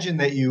imagine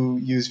that you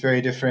use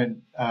very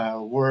different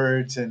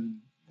words and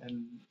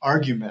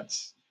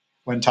arguments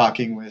when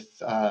talking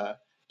with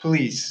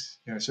police,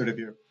 sort of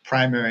your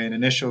primary and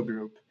initial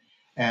group,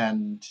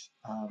 and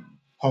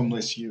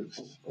homeless youth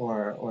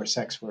or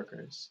sex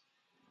workers.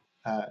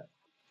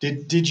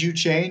 Did you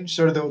change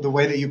sort of the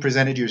way that you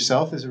presented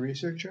yourself as a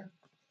researcher?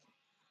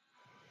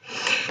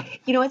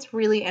 What's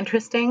really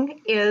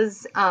interesting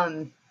is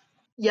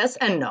yes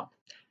and no,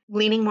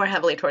 leaning more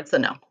heavily towards the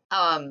no.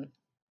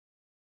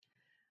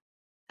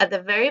 At the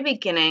very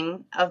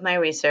beginning of my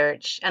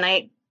research, and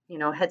I,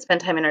 had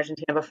spent time in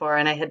Argentina before,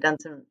 and I had done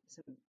some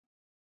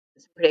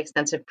pretty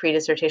extensive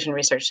pre-dissertation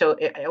research, so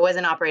I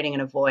wasn't operating in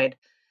a void.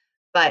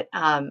 But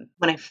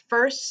when I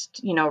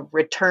first,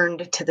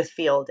 returned to the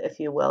field, if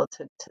you will,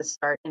 to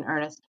start in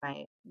earnest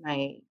my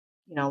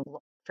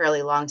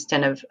fairly long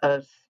stint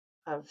of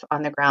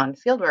on the ground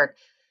fieldwork,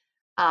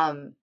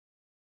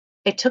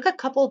 it took a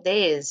couple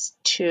days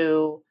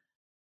to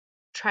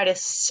try to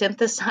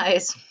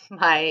synthesize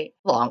my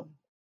long,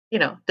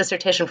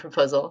 dissertation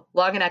proposal,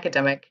 long and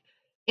academic,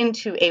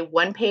 into a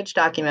one-page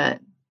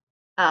document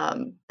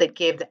that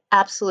gave the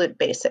absolute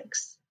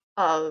basics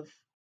of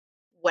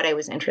what I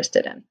was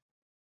interested in.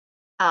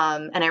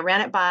 And I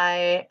ran it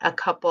by a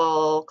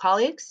couple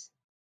colleagues,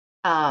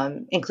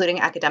 including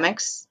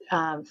academics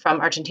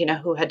from Argentina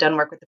who had done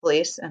work with the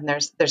police. And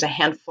there's a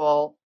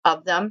handful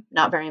of them,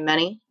 not very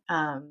many,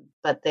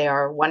 but they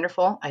are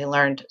wonderful. I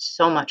learned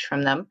so much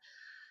from them.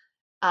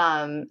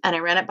 And I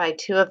ran it by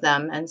two of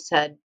them and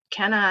said,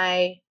 can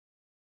I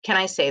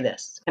say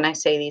this? Can I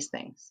say these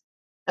things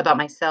about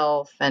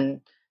myself? And,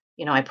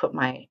 I put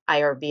my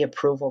IRB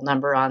approval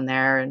number on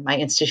there and my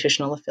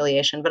institutional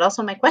affiliation, but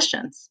also my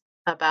questions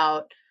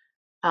about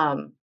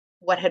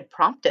what had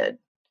prompted,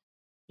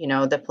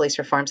 the police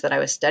reforms that I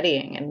was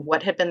studying, and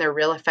what had been their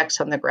real effects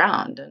on the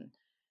ground, and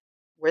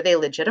were they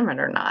legitimate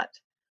or not?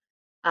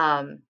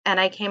 And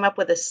I came up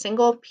with a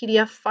single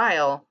PDF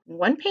file,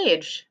 one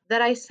page,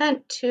 that I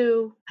sent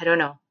to, I don't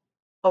know,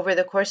 over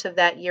the course of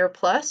that year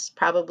plus,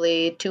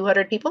 probably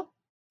 200 people.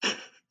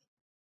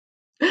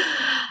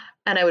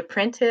 And I would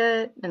print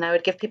it, and I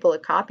would give people a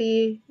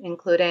copy,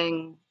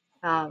 including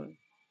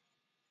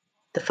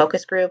the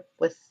focus group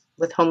with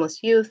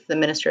homeless youth, the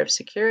Minister of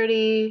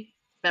Security,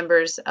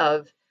 members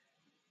of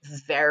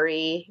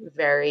very,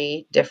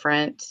 very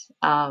different,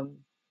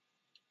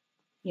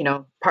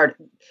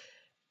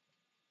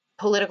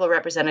 political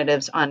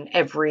representatives on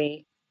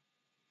every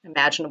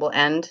imaginable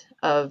end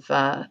of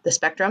the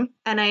spectrum.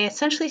 And I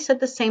essentially said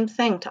the same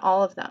thing to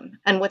all of them.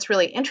 And what's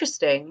really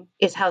interesting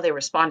is how they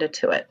responded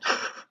to it.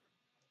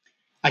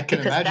 I can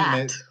because imagine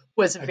that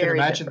was very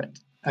different.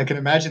 I can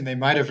imagine they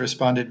might have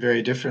responded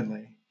very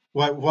differently.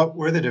 What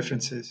were the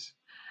differences?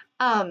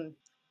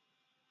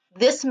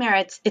 This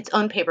merits its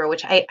own paper,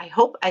 which I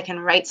hope I can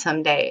write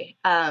someday.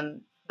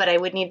 But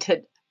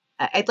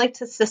I'd like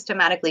to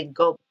systematically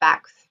go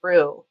back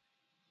through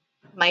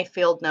my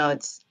field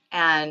notes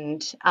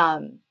and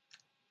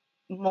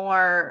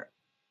more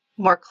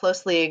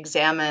closely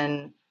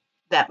examine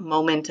that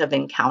moment of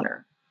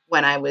encounter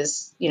when I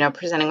was,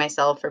 presenting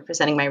myself or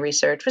presenting my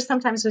research, which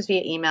sometimes was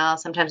via email,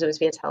 sometimes it was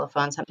via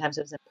telephone, sometimes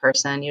it was in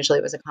person. Usually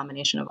it was a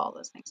combination of all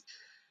those things.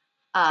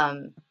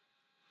 And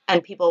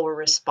people were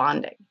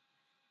responding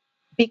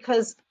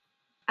because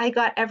I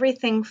got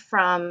everything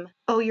from,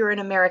 oh, you're an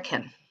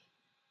American,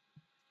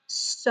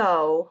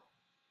 so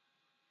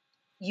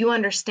you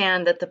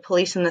understand that the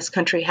police in this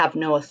country have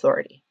no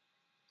authority.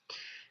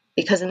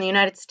 Because in the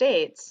United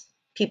States,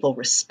 people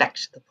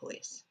respect the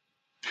police.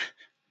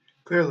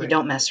 Clearly. You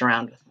don't mess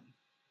around with them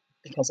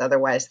because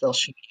otherwise they'll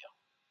shoot you.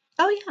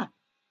 Oh, yeah.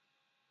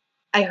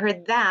 I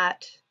heard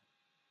that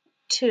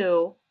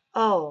too.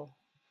 Oh,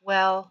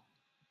 well,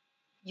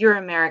 you're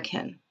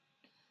American,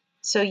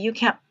 so you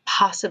can't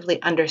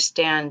possibly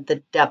understand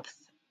the depth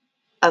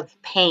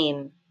of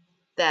pain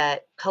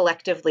that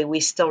collectively we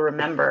still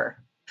remember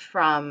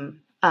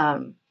from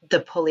the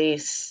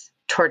police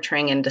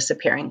torturing and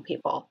disappearing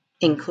people,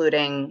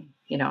 including,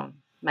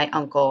 my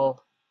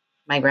uncle,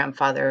 my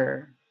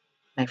grandfather,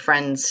 my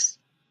friends,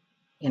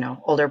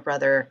 older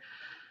brother,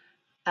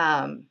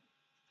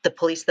 the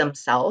police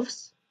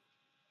themselves,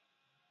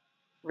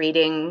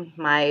 reading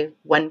my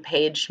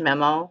one-page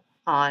memo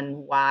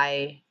on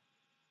why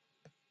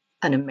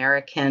an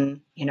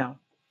American,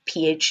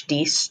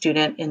 PhD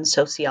student in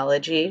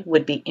sociology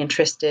would be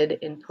interested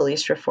in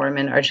police reform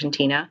in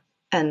Argentina,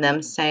 and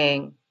them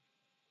saying,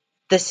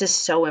 this is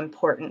so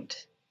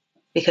important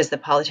because the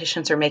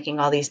politicians are making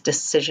all these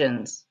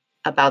decisions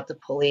about the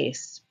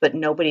police, but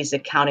nobody's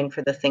accounting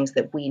for the things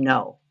that we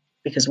know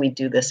because we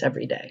do this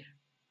every day.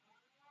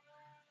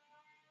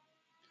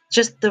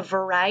 Just the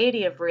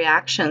variety of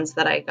reactions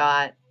that I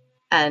got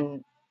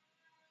and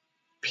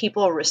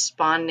people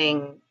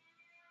responding,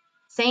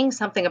 saying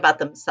something about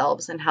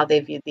themselves and how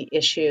they viewed the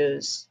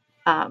issues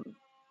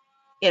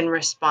in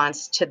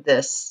response to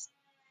this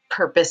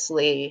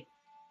purposely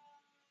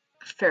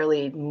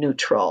fairly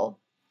neutral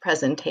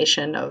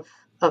presentation of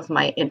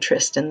my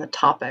interest in the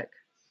topic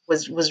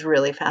was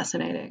really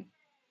fascinating.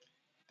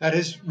 That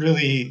is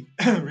really,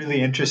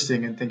 really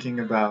interesting in thinking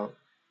about,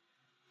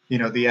 the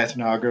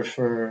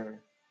ethnographer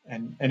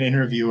and an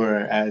interviewer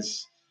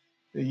as,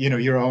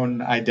 your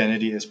own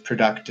identity as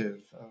productive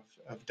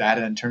of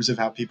data in terms of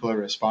how people are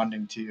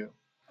responding to you.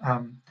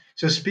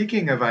 So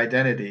speaking of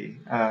identity,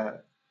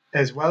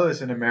 as well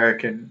as an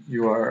American,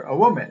 you are a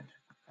woman.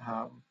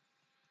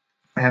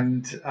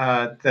 And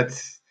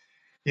that's,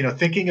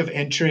 thinking of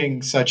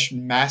entering such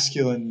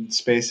masculine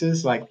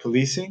spaces like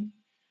policing.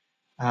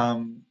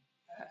 I'm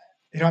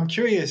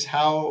curious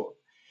how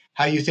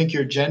you think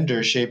your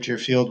gender shaped your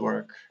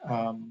fieldwork,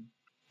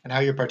 and how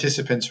your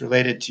participants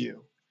related to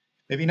you.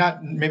 Maybe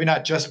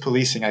not just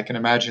policing. I can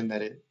imagine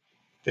that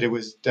it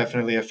was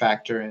definitely a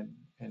factor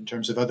in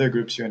terms of other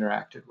groups you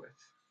interacted with.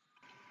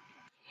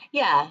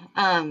 Yeah.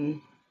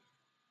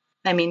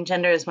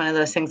 Gender is one of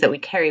those things that we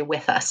carry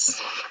with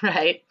us,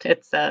 right?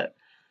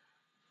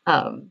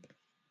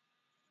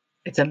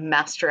 It's a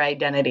master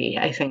identity.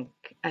 I think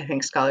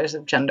scholars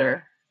of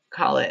gender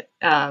call it,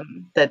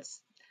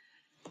 that's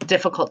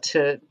difficult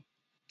to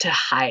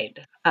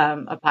hide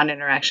upon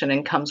interaction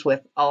and comes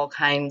with all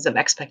kinds of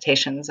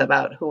expectations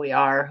about who we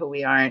are, who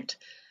we aren't,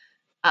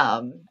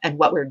 and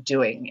what we're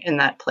doing in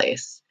that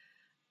place.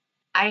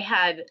 I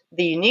had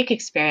the unique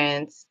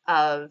experience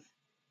of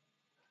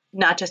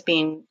not just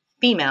being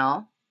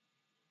female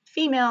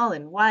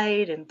and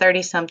white and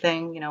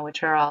 30-something,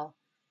 which are all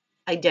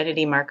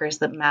identity markers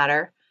that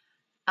matter.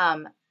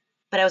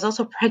 But I was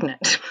also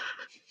pregnant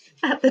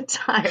at the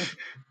time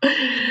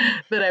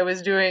that I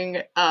was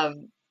doing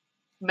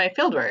my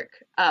fieldwork.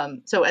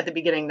 So at the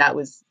beginning, that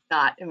was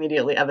not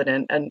immediately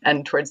evident,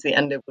 and towards the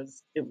end, it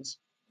was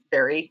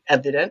very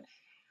evident.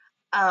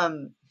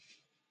 And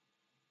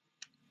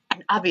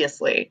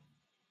obviously,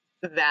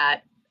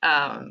 that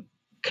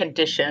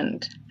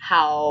conditioned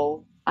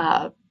how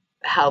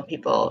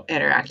people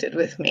interacted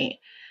with me.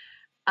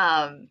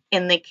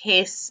 In the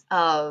case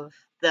of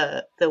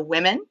the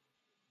women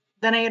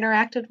that I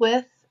interacted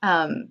with,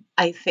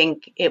 I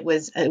think it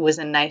was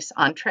a nice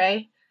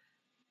entree,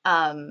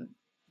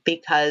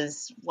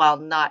 because while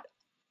not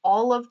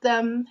all of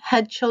them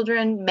had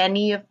children,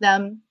 many of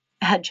them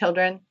had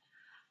children,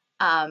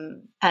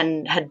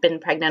 and had been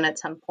pregnant at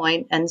some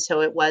point, and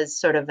so it was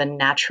sort of a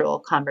natural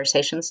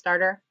conversation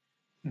starter.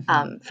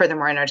 Mm-hmm.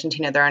 Furthermore, in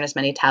Argentina, there aren't as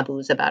many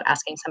taboos about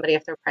asking somebody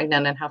if they're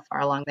pregnant and how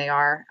far along they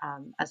are,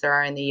 as there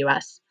are in the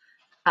U.S.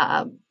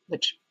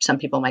 which some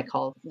people might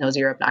call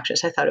nosy or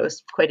obnoxious. I thought it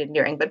was quite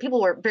endearing, but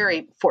people were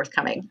very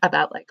forthcoming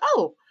about like,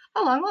 oh,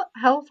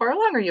 how far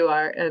along are you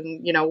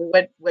and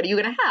what are you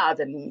going to have,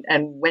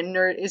 and when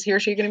is he or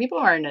she going to be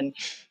born, and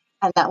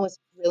that was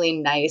really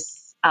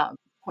nice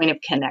point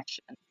of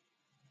connection,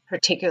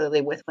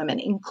 particularly with women,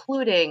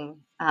 including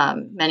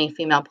many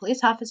female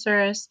police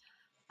officers,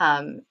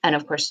 and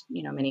of course,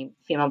 many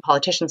female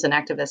politicians and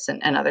activists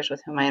and others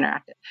with whom I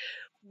interacted.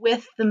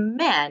 With the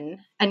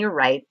men, and you're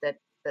right that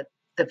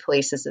the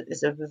police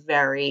is a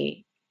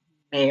very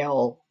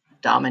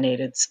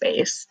male-dominated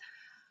space.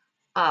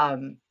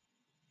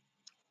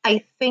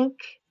 I think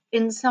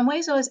in some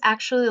ways it was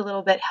actually a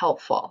little bit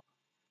helpful.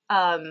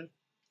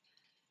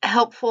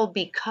 Helpful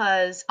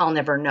because I'll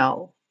never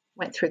know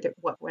what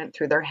went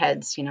through their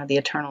heads, the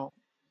eternal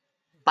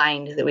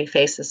bind that we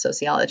face as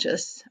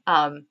sociologists.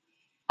 All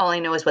I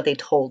know is what they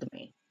told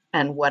me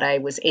and what I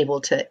was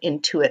able to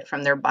intuit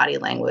from their body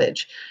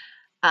language,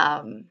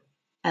 and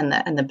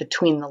the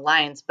between the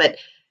lines. But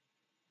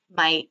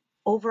my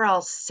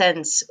overall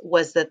sense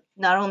was that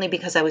not only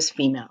because I was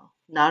female,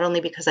 not only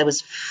because I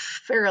was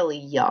fairly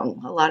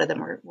young, a lot of them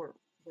were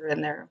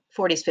in their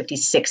 40s,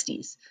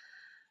 50s,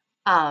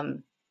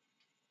 60s,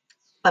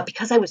 but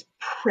because I was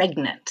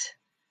pregnant,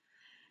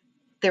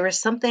 there was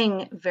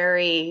something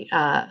very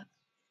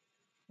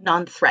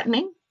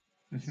non-threatening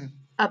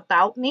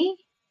about me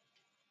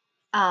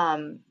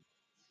that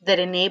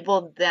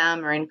enabled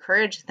them or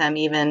encouraged them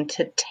even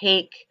to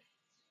take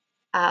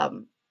a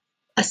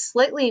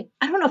slightly,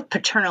 I don't know if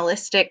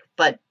paternalistic,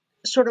 but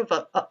sort of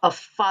a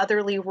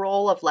fatherly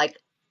role of like,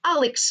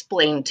 I'll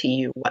explain to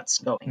you what's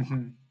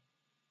going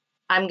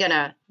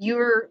on.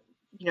 You're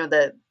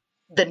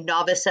the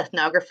novice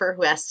ethnographer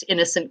who asks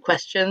innocent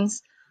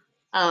questions.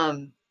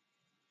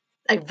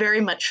 I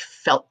very much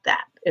felt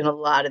that in a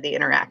lot of the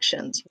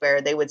interactions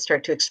where they would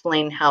start to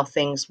explain how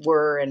things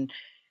were and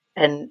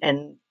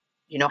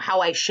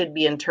how I should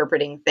be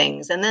interpreting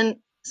things. And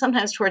then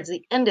sometimes towards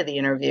the end of the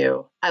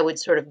interview, I would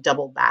sort of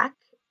double back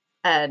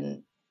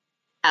and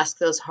ask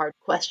those hard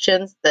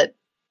questions that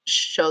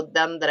showed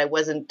them that I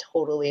wasn't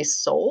totally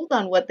sold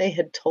on what they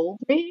had told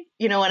me.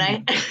 And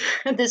I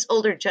had this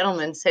older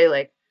gentleman say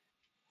like,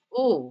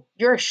 "Ooh,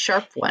 you're a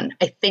sharp one.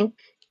 I think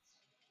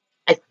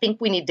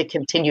we need to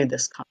continue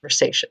this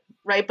conversation,"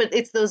 right? But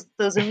it's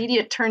those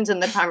immediate turns in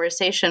the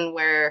conversation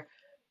where,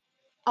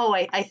 oh,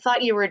 I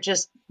thought you were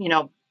just,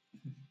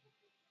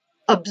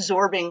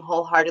 absorbing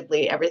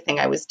wholeheartedly everything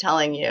I was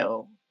telling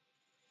you.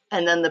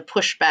 And then the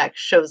pushback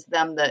shows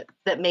them that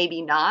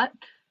maybe not,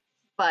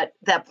 but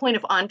that point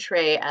of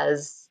entree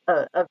as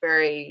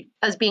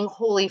as being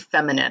wholly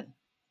feminine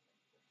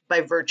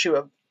by virtue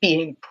of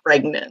being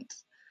pregnant,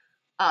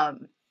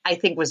 I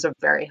think was a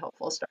very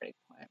helpful starting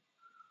point.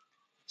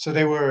 So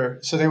they were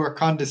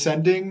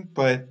condescending,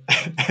 but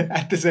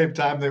at the same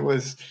time, it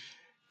was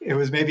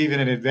maybe even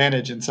an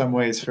advantage in some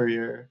ways for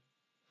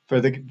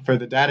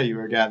the data you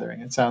were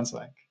gathering. It sounds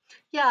like.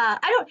 Yeah,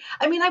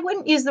 I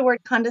wouldn't use the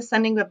word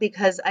condescending, but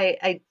because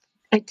I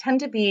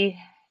tend to be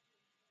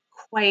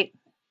quite,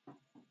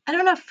 I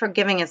don't know if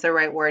forgiving is the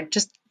right word,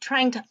 just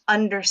trying to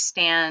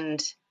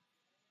understand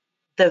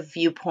the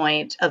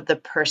viewpoint of the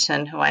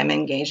person who I'm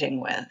engaging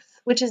with,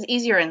 which is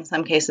easier in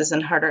some cases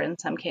and harder in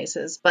some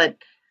cases. But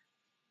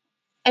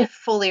I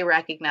fully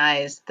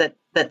recognize that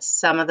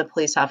some of the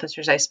police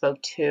officers I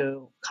spoke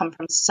to come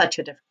from such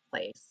a different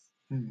place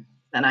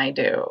than I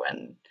do.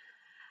 And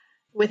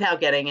without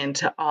getting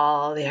into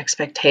all the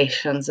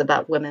expectations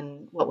about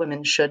women, what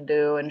women should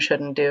do and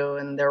shouldn't do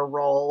and their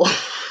role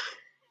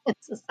in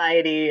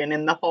society and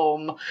in the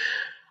home,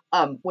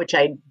 which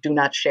I do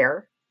not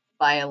share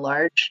by and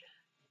large.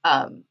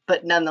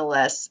 But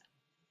nonetheless,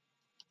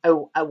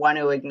 I want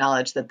to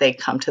acknowledge that they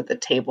come to the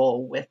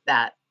table with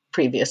that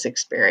previous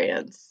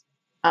experience.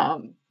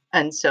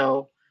 And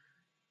so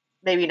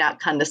maybe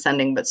not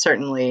condescending, but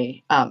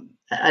certainly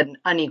an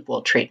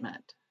unequal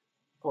treatment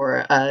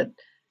or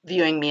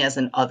viewing me as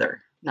an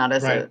other, not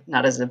as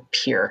a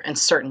peer, and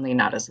certainly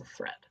not as a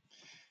threat.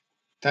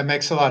 That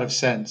makes a lot of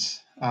sense.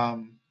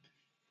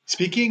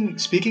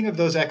 Speaking of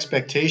those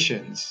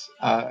expectations,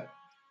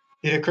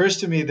 it occurs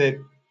to me that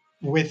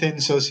within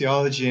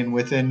sociology and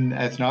within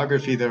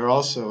ethnography, there are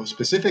also,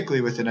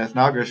 specifically within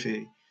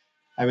ethnography,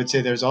 I would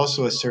say there's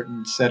also a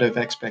certain set of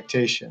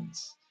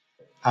expectations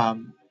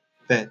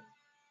that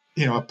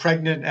a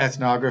pregnant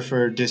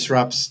ethnographer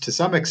disrupts to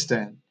some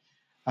extent.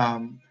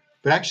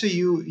 But actually,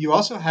 you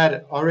also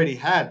already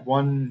had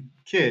one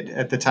kid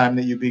at the time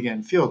that you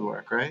began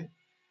fieldwork, right?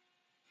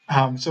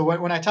 So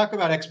when I talk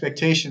about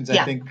expectations,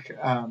 I think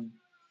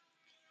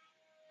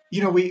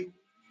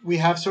we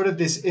have sort of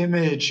this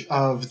image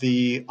of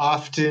the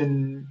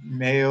often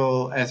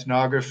male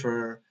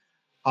ethnographer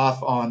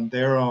off on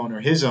their own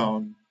or his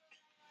own,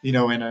 in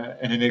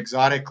an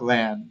exotic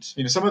land.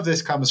 Some of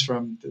this comes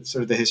from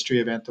sort of the history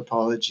of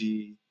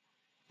anthropology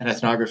and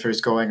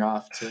ethnographers going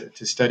off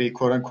to study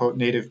quote unquote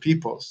native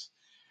peoples,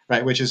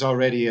 right? Which is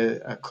already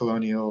a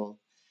colonial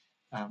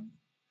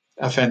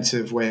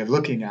offensive way of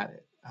looking at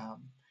it.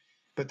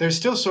 But there's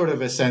still sort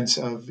of a sense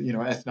of,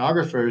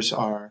 ethnographers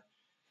are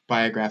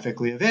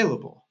biographically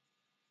available.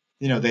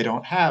 They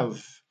don't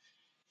have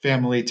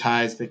family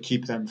ties that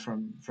keep them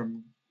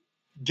from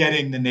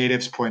getting the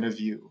native's point of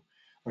view,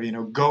 or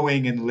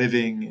going and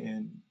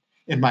living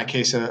in my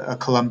case a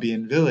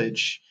Colombian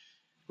village,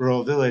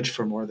 rural village,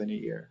 for more than a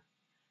year.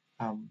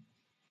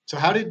 So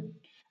I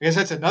guess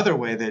that's another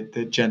way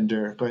that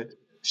gender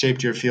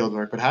shaped your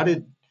fieldwork. But how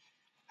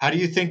do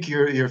you think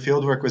your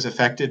fieldwork was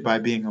affected by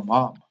being a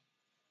mom?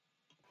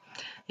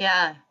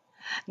 Yeah,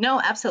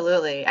 no,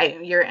 absolutely.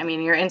 Your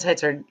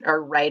insights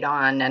are right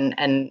on,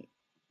 and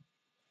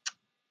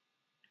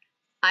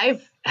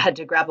I've had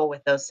to grapple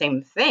with those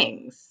same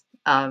things.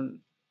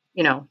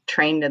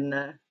 Trained in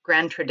the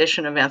grand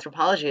tradition of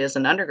anthropology as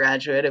an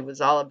undergraduate, it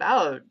was all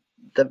about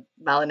the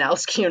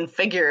Malinowskian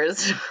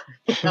figures,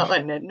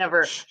 and it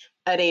never,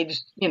 at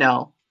age,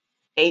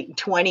 8,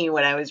 20,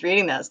 when I was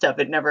reading that stuff,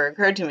 it never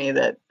occurred to me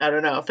that, I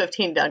don't know,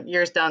 15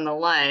 years down the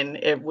line,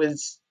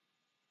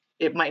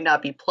 it might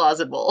not be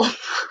plausible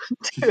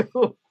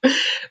to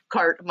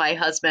cart my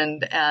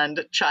husband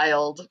and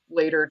child,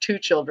 later 2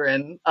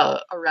 children,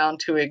 around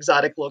to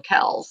exotic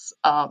locales,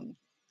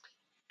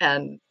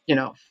 and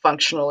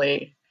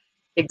functionally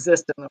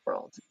exist in the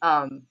world.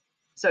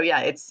 So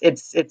yeah,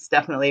 it's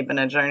definitely been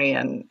a journey,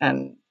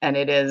 and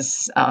it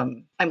is.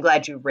 I'm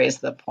glad you raised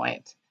the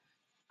point.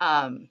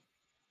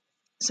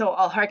 So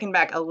I'll harken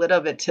back a little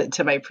bit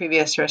to my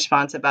previous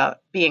response about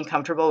being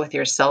comfortable with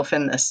yourself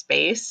in the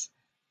space.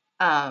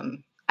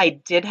 I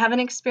did have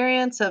an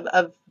experience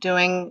of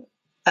doing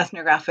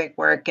ethnographic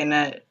work in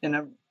a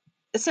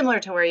similar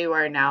to where you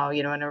are now,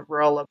 in a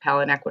rural locale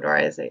in Ecuador,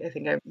 as I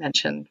think I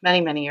mentioned many,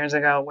 many years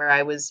ago, where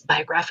I was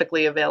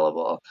biographically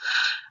available.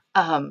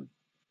 And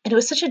it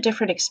was such a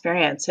different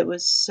experience. It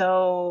was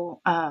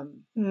so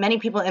many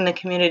people in the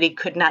community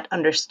could not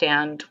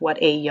understand what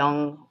a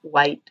young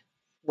white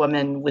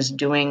woman was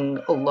doing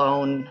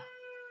alone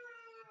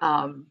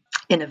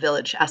in a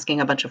village,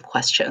 asking a bunch of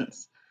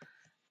questions.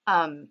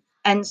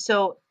 And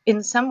so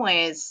in some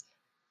ways,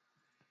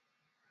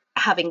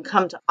 having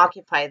come to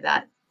occupy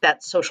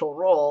that social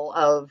role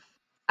of,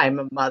 I'm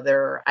a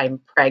mother, I'm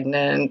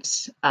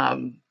pregnant,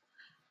 I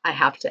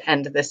have to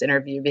end this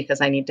interview because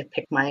I need to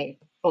pick my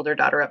older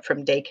daughter up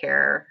from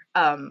daycare,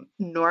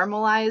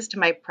 normalized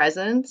my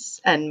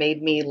presence and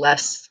made me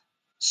less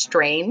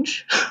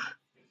strange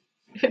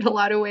in a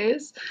lot of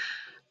ways.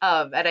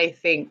 And I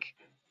think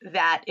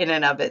that in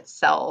and of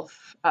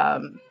itself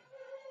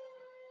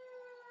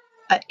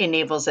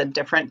enables a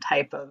different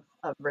type of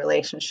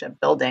relationship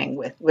building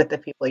with the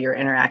people you're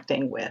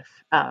interacting with.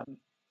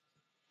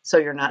 So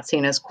you're not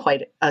seen as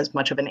quite as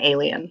much of an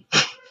alien,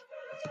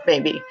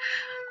 maybe,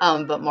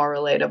 but more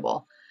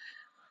relatable.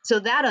 So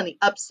that on the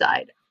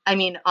upside.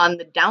 On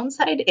the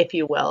downside, if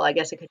you will, I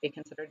guess it could be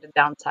considered a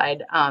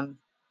downside.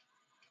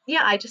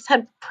 I just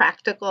had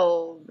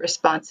practical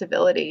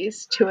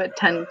responsibilities to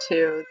attend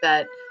to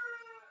that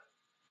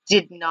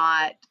did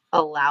not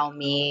allow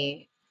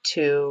me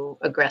to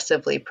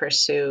aggressively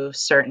pursue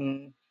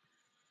certain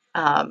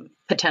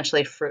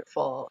potentially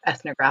fruitful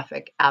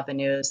ethnographic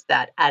avenues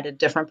that at a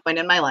different point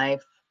in my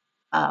life,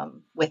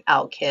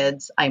 without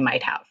kids, I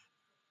might have.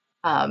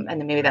 And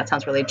then maybe that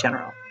sounds really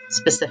general.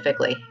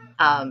 Specifically,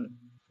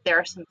 there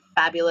are some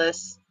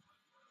fabulous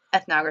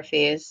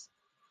ethnographies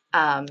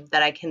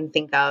that I can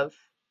think of.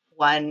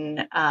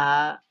 One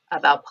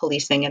about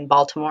policing in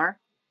Baltimore,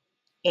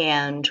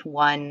 and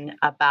one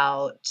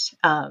about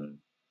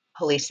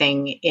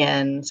policing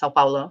in Sao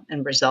Paulo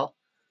in Brazil,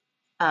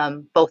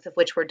 both of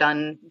which were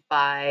done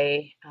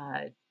by,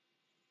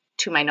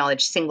 to my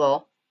knowledge,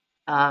 single,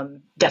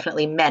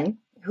 definitely men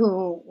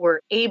who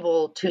were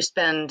able to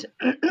spend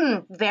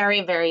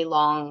very, very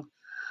long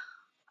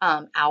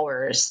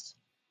hours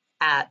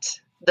at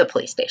the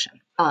police station,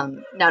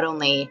 not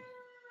only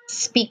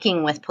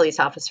speaking with police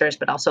officers,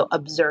 but also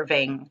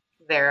observing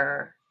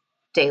their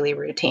daily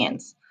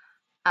routines.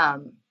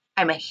 I'm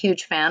a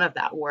huge fan of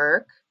that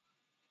work.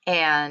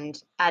 And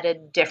at a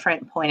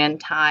different point in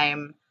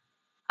time,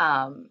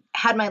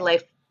 had my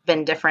life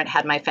been different,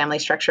 had my family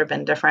structure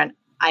been different,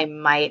 I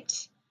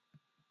might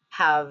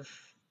have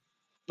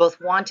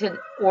both wanted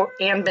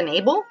and been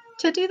able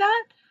to do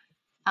that.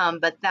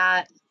 But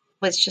that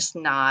was just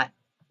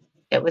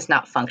it was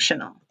not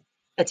functional.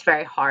 It's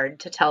very hard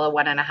to tell a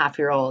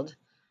 1.5-year-old,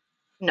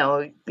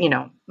 no,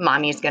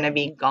 mommy's going to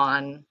be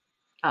gone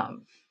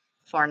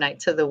 4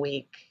 nights of the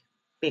week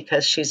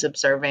because she's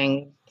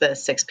observing the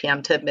 6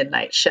 p.m. to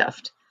midnight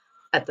shift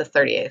at the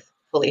 38th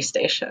police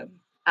station.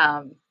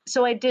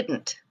 So I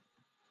didn't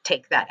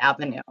take that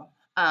avenue.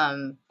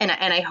 And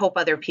I hope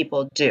other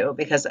people do,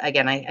 because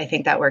again, I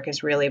think that work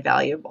is really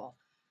valuable.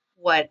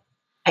 What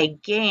I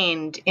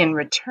gained in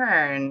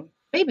return,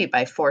 maybe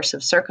by force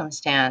of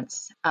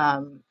circumstance,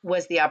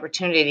 was the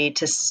opportunity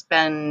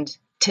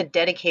to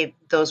dedicate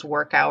those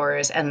work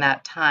hours and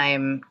that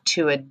time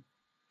to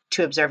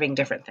observing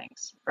different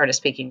things, or to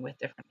speaking with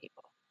different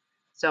people.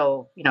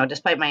 So,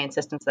 despite my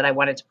insistence that I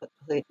wanted to put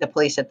the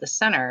police at the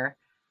center,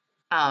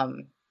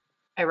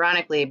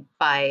 ironically,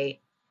 by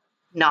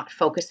not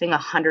focusing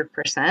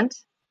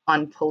 100%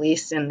 on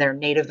police in their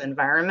native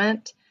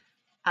environment,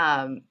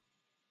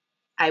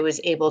 I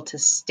was able to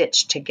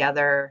stitch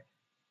together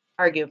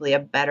arguably a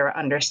better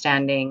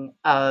understanding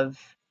of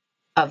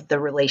the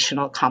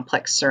relational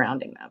complex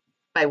surrounding them,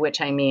 by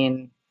which I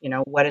mean,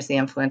 what is the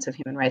influence of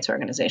human rights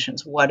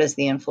organizations? What is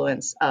the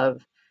influence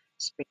of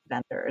street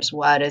vendors?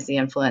 What is the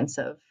influence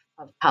of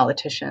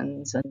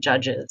politicians and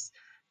judges?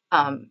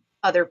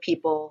 Other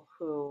people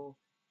who,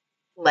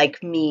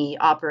 like me,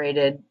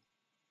 operated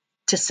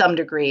to some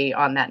degree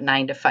on that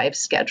 9-to-5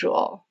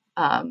 schedule.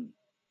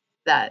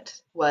 That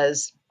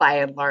was by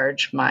and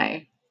large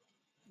my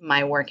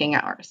working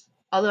hours.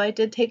 Although I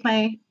did take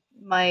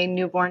my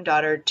newborn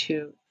daughter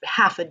to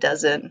half a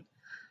dozen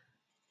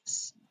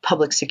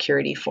public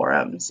security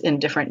forums in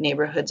different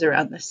neighborhoods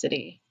around the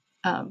city.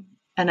 And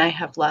I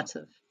have lots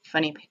of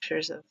funny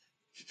pictures of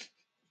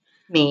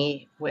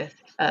me with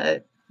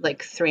a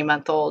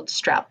 3-month-old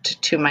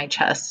strapped to my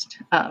chest,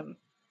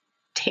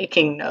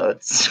 taking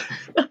notes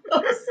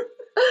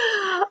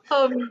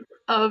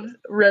of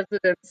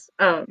residents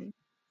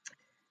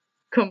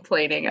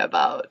complaining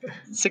about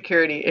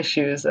security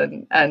issues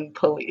and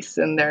police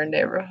in their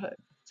neighborhood.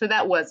 So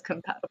that was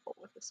compatible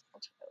with a small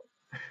child.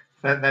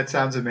 That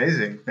sounds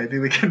amazing. Maybe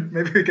we can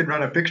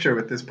run a picture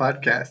with this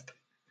podcast.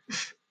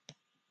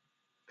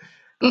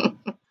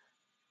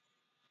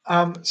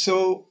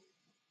 So,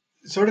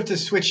 sort of to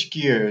switch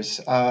gears,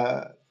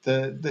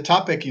 the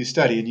topic you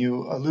study, and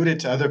you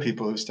alluded to other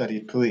people who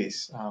studied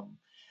police,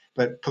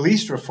 but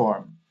police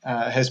reform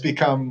has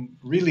become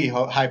really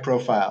high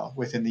profile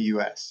within the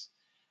U.S.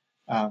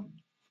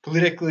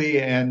 Politically,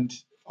 and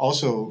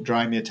also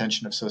drawing the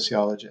attention of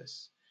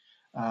sociologists.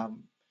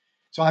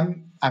 So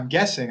I'm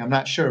guessing, I'm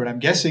not sure, but I'm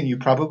guessing you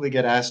probably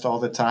get asked all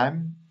the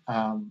time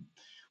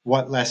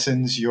what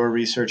lessons your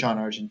research on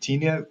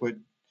Argentina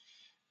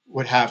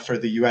would have for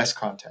the U.S.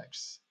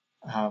 context,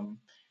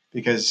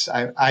 because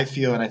I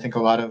feel, and I think a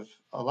lot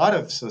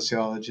of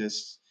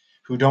sociologists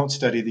who don't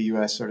study the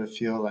U.S. sort of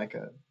feel like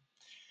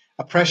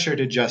a pressure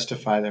to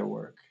justify their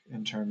work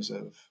in terms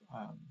of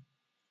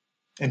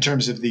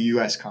the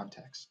U.S.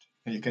 context.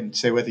 And you can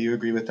say whether you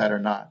agree with that or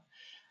not.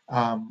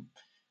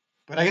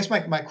 But I guess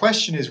my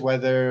question is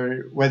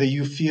whether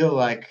you feel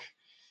like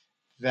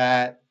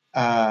that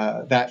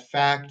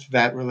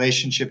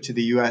relationship to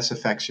the U.S.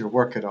 affects your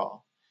work at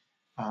all.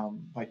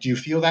 Do you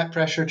feel that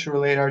pressure to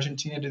relate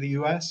Argentina to the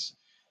U.S.?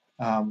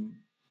 Do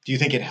you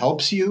think it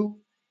helps you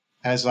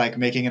as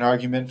making an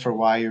argument for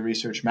why your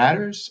research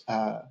matters,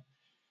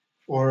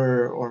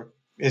 or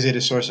is it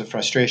a source of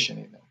frustration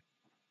even?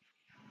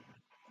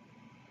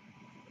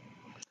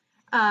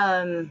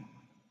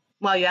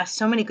 Well, you asked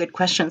so many good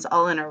questions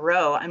all in a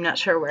row. I'm not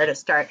sure where to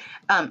start.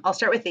 I'll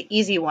start with the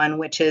easy one,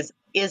 which is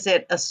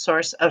it a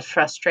source of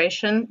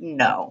frustration?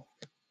 No,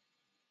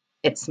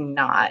 it's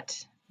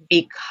not.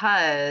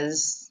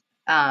 Because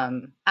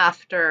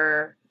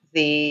after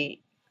the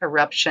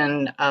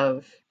eruption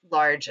of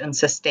large and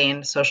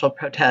sustained social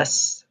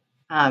protests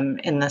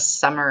in the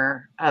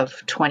summer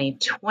of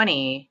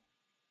 2020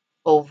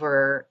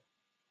 over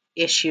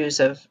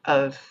issues of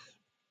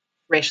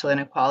racial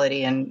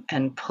inequality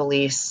and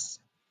police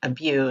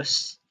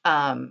abuse,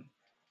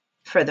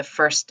 for the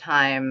first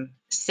time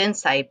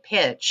since I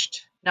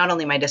pitched not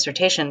only my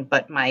dissertation,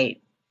 but my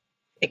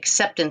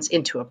acceptance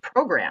into a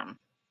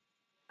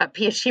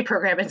PhD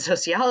program in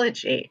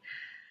sociology,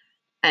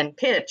 and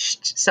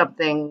pitched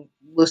something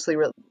loosely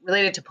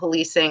related to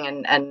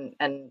policing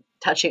and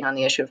touching on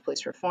the issue of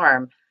police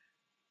reform.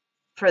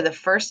 For the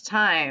first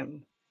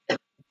time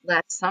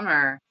last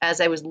summer, as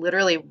I was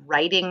literally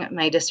writing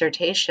my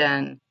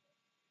dissertation,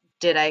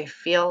 did I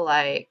feel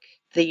like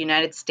the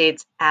United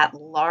States at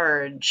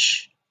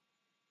large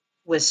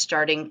was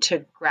starting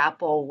to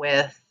grapple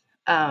with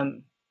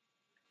the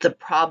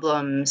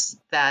problems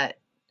that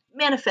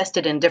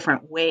manifested in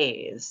different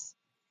ways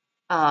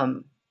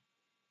are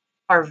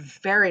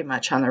very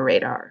much on the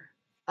radar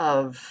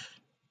of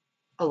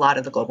a lot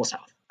of the global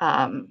South.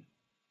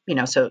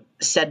 So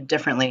said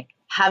differently,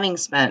 having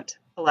spent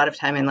a lot of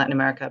time in Latin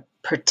America,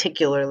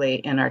 particularly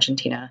in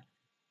Argentina,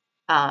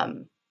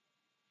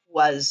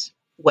 was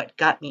what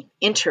got me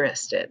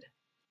interested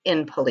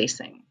in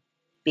policing,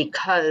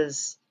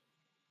 because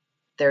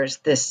there's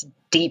this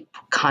deep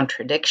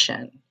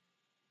contradiction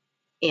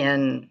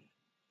in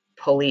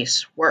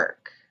police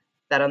work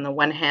that on the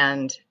one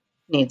hand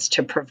needs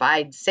to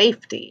provide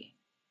safety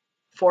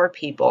for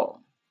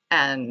people,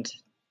 and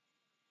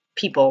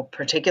people,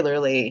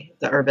 particularly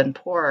the urban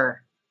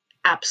poor,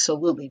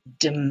 absolutely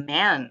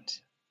demand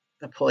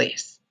the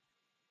police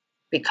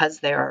because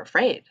they are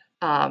afraid,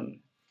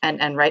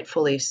 and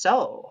rightfully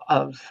so,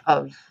 of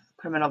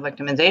criminal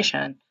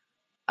victimization.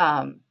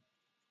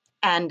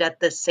 And at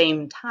the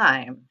same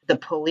time, the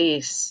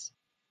police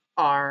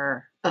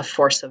are a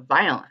force of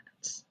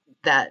violence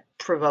that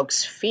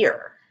provokes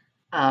fear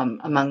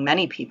among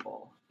many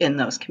people in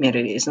those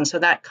communities. And so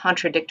that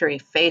contradictory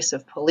face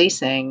of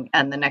policing,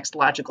 and the next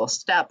logical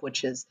step,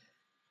 which is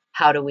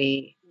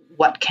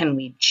what can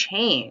we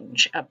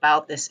change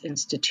about this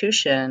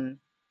institution,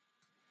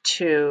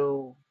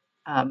 to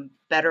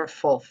better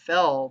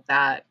fulfill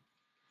that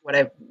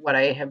what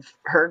I have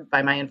heard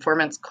by my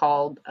informants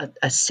called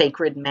a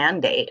sacred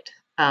mandate.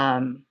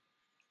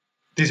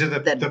 These are the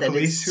that is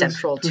police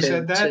central who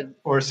said that,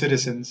 or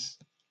citizens?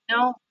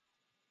 No,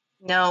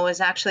 it was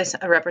actually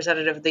a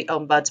representative of the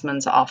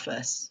Ombudsman's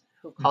office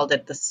who called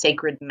it the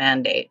sacred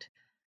mandate.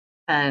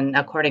 And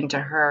according to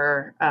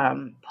her,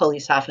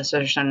 police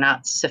officers are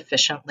not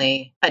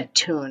sufficiently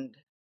attuned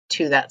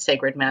to that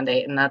sacred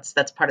mandate, and that's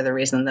part of the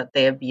reason that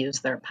they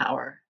abuse their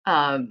power.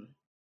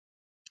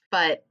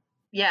 But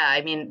yeah,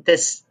 I mean,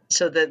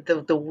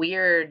 the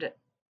weird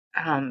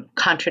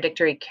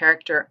contradictory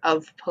character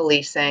of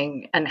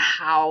policing and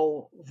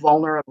how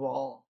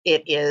vulnerable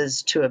it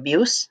is to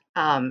abuse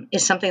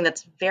is something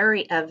that's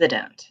very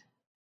evident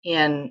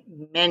in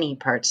many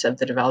parts of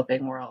the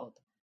developing world,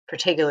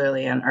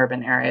 particularly in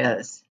urban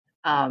areas,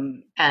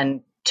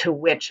 and to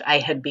which I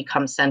had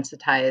become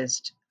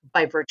sensitized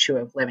by virtue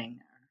of living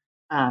there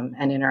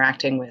and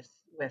interacting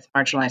with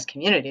marginalized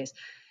communities.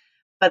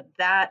 But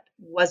that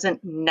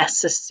wasn't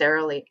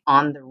necessarily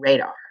on the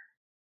radar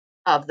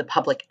of the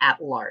public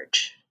at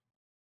large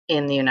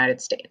in the United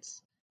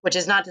States, which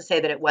is not to say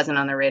that it wasn't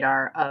on the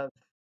radar of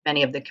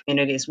many of the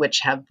communities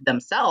which have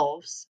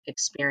themselves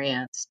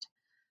experienced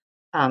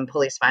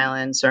police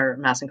violence or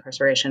mass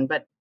incarceration,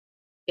 but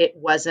it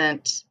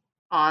wasn't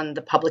on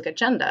the public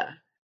agenda.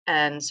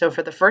 And so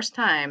for the first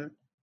time,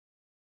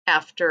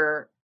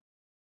 after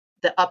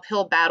the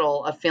uphill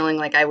battle of feeling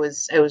like I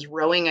was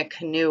rowing a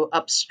canoe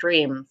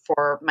upstream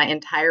for my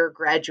entire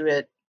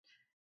graduate,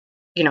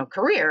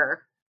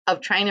 career of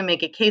trying to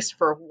make a case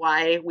for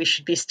why we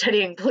should be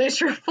studying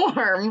police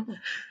reform,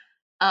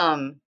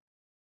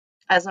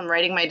 as I'm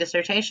writing my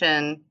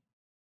dissertation,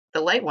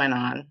 the light went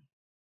on,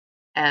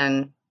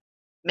 and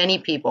many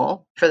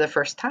people, for the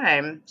first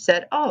time,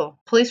 said, "Oh,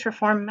 police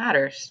reform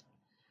matters."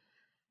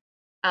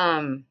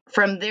 From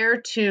there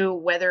to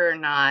whether or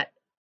not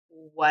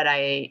what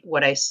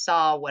I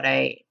saw, what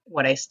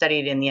I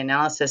studied in the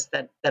analysis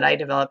that I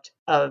developed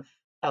of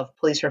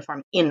police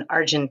reform in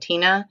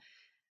Argentina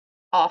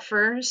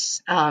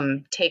offers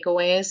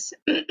takeaways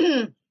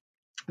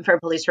for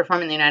police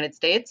reform in the United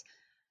States.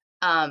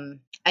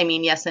 I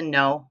mean, yes and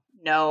no.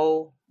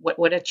 No,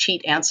 what a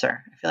cheat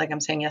answer. I feel like I'm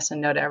saying yes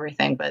and no to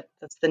everything, but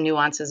that's the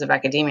nuances of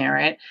academia,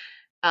 right?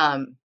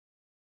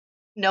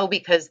 No,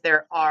 because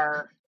there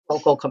are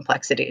local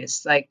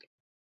complexities, like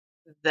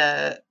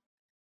the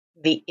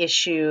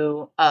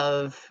issue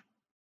of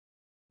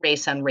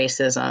race and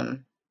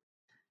racism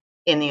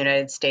in the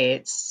United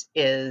States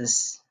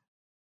is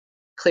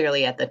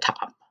clearly at the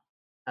top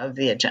of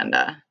the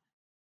agenda.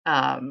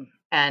 And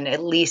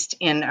at least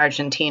in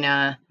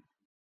Argentina,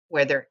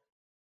 where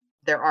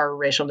there are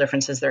racial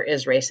differences, there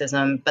is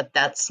racism, but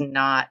that's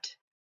not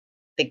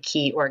the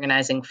key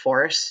organizing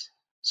force.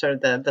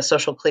 Sort of the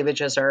social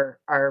cleavages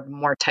are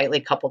more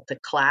tightly coupled to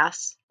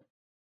class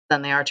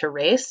than they are to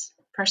race,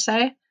 per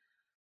se.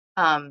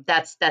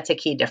 That's a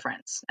key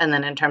difference. And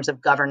then in terms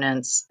of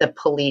governance, the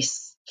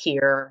police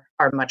here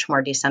are much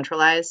more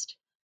decentralized,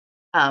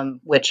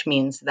 which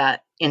means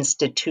that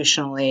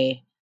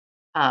institutionally,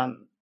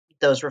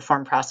 those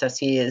reform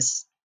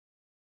processes,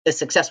 the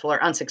successful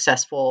or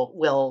unsuccessful,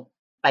 will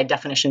by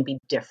definition be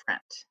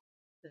different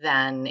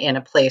than in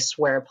a place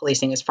where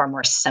policing is far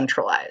more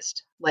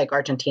centralized, like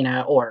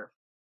Argentina, or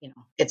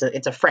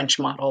it's a French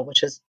model,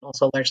 which is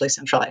also largely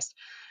centralized.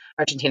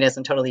 Argentina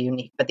isn't totally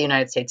unique, but the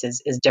United States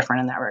is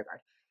different in that regard.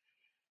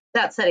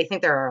 That said, I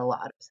think there are a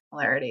lot of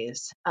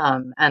similarities,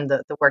 and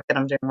the work that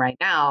I'm doing right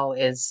now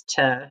is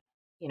to,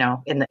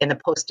 in the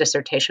post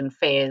dissertation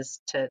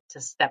phase, to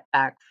step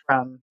back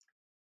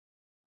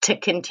to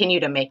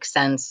continue to make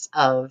sense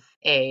of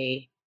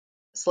a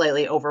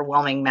slightly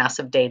overwhelming mass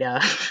of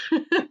data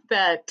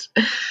that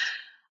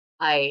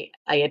I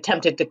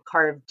attempted to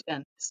carve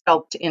and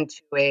sculpt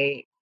into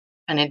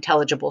an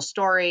intelligible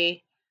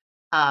story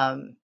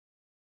in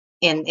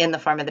the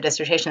form of the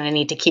dissertation. I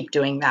need to keep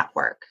doing that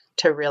work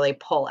to really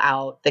pull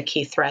out the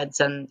key threads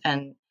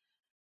and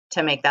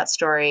to make that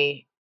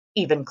story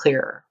even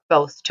clearer,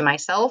 both to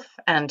myself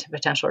and to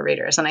potential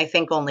readers. And I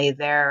think only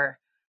there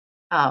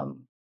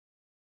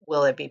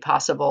will it be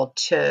possible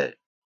to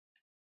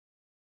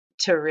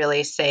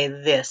really say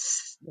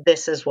this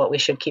is what we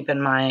should keep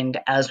in mind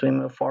as we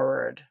move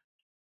forward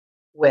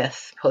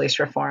with police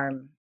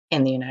reform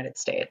in the United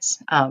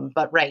States.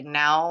 But right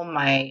now,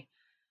 my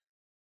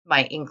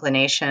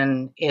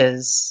inclination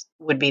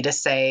would be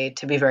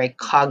to be very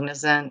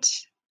cognizant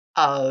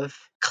of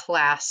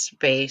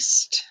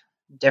class-based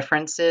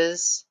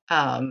differences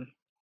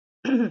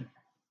in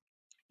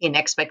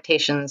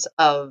expectations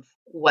of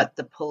what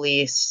the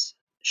police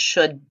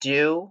should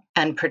do,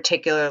 and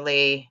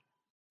particularly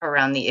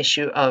around the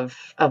issue of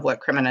what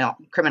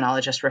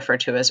criminologists refer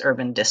to as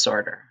urban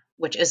disorder,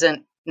 which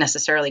isn't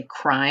necessarily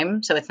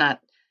crime. So it's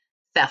not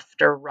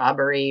theft or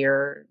robbery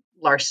or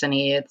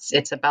larceny.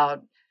 It's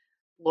about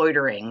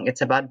loitering.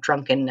 It's about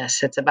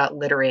drunkenness. It's about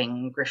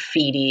littering,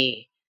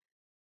 graffiti,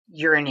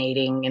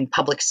 urinating in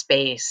public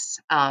space.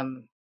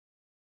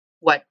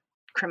 What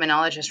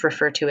criminologists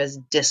refer to as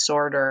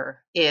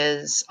disorder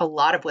is a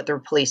lot of what the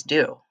police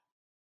do,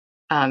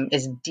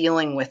 is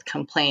dealing with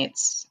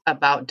complaints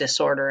about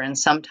disorder. And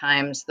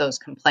sometimes those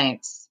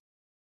complaints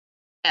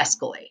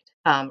escalate,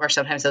 or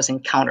sometimes those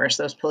encounters,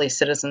 those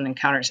police-citizen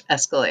encounters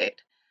escalate,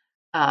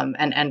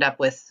 and end up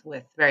with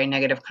very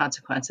negative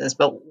consequences.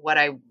 But what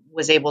I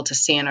was able to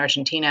see in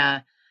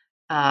Argentina,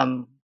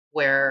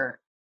 where,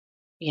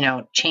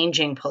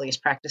 changing police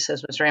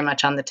practices was very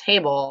much on the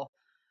table,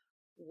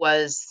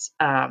 was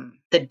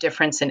the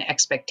difference in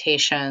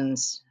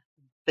expectations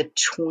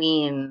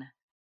between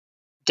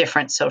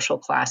different social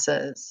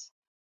classes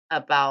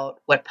about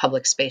what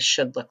public space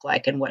should look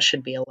like and what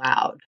should be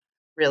allowed,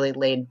 really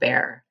laid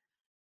bare,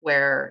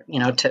 where,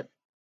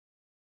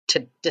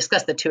 to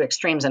discuss the two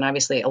extremes, and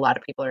obviously a lot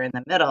of people are in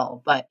the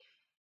middle, but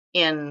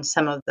in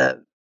some of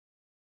the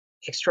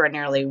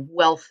extraordinarily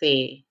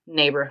wealthy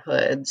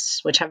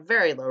neighborhoods, which have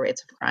very low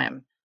rates of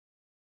crime,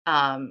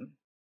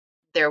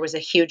 there was a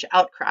huge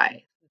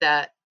outcry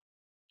that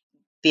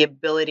the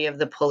ability of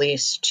the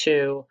police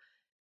to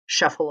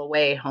shuffle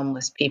away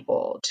homeless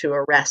people, to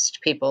arrest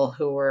people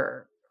who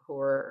were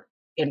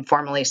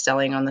informally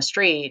selling on the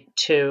street,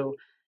 to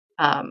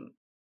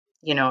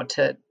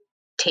to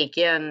take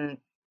in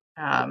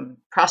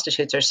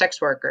prostitutes or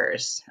sex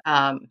workers,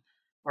 or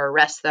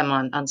arrest them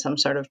on some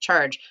sort of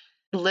charge,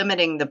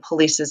 limiting the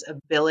police's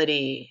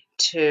ability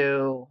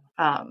to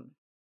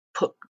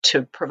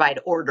provide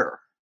order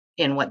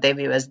in what they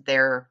view as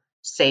their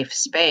safe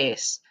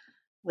space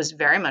was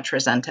very much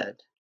resented.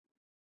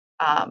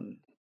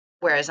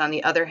 Whereas on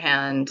the other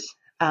hand,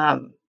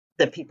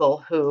 the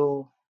people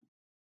who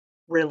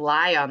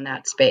rely on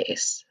that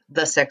space,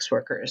 the sex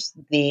workers,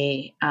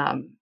 the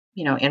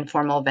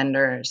informal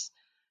vendors,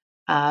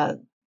 the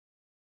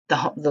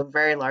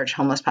very large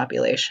homeless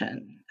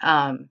population,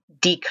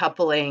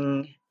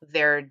 decoupling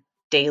their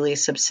daily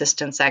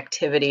subsistence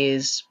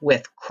activities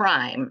with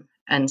crime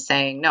and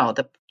saying, no,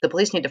 the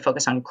police need to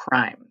focus on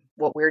crime.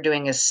 What we're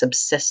doing is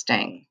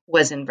subsisting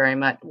was in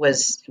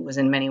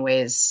many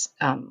ways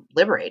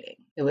liberating.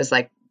 It was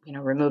like,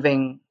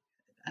 removing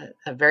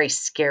a very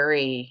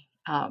scary,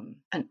 an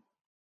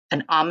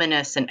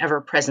ominous and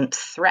ever-present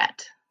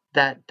threat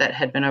that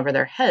had been over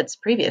their heads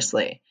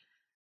previously.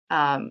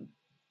 The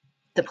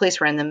police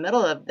were in the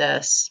middle of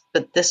this,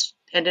 but this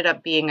ended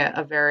up being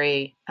a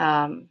very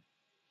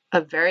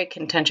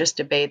contentious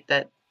debate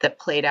that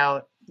played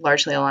out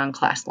largely along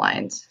class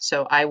lines.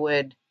 So I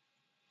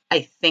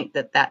think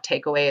that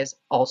takeaway is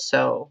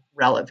also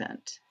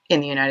relevant in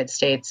the United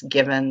States,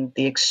 given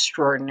the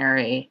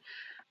extraordinary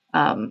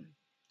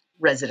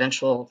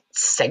residential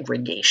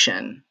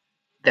segregation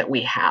that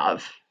we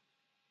have.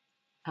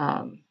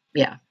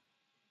 Yeah.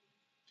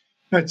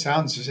 No, it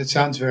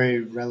sounds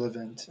very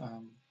relevant,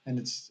 and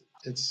it's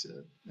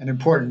an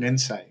important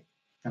insight.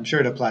 I'm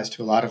sure it applies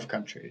to a lot of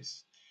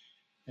countries,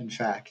 in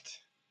fact.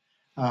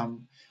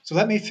 So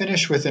let me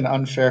finish with an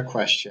unfair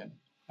question,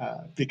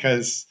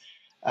 because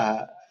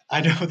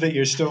I know that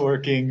you're still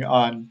working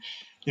on,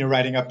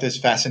 writing up this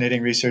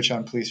fascinating research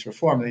on police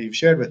reform that you've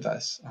shared with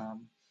us.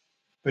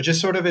 But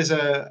just sort of as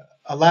a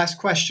last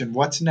question,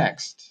 what's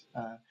next?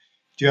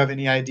 Do you have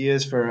any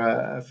ideas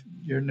for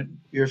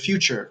your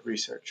future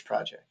research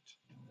project?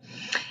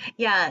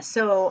 Yeah,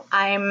 so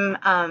I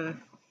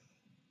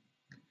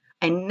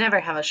never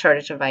have a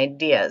shortage of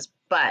ideas,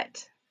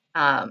 but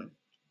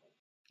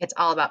it's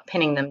all about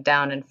pinning them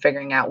down and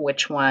figuring out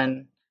which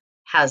one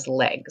has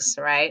legs,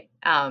 right?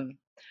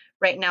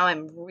 Right now,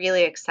 I'm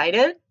really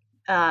excited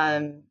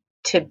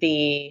to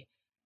be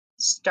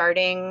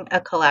starting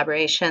a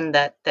collaboration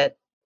that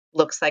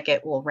looks like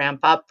it will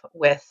ramp up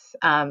with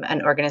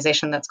an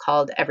organization that's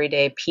called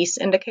Everyday Peace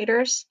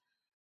Indicators,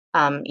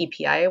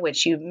 EPI,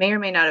 which you may or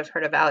may not have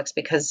heard of, Alex,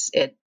 because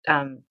they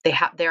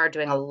are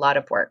doing a lot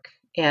of work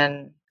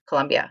in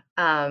Colombia.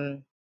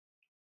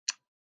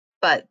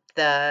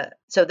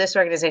 So this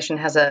organization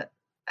has a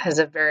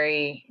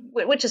very,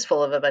 which is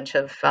full of a bunch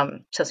of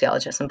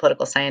sociologists and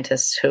political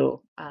scientists who,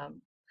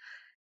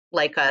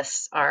 like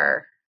us,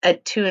 are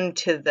attuned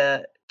to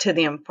the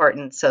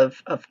importance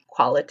of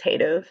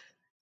qualitative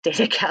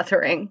data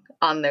gathering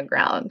on the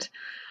ground,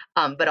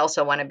 but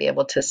also want to be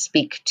able to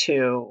speak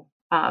to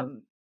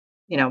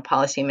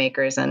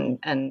policymakers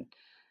and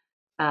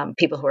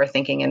people who are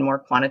thinking in more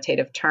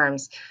quantitative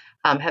terms,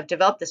 have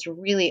developed this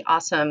really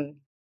awesome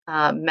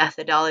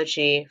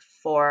methodology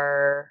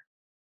for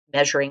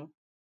measuring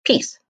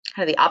peace,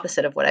 kind of the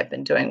opposite of what I've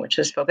been doing, which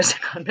is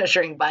focusing on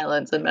measuring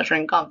violence and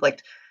measuring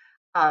conflict.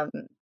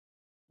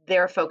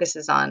 Their focus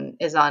is on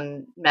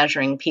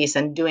measuring peace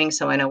and doing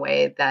so in a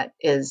way that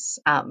is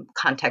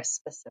context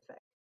specific,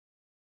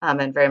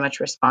 and very much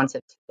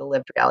responsive to the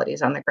lived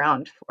realities on the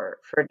ground for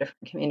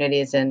different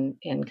communities in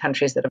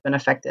countries that have been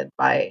affected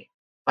by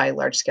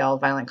large scale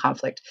violent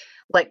conflict,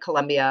 like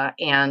Colombia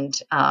and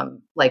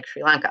like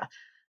Sri Lanka.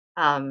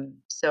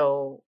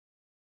 So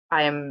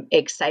I am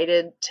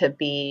excited to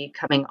be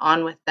coming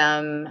on with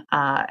them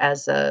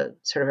as a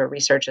sort of a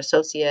research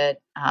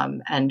associate,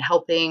 and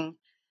helping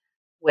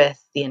with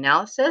the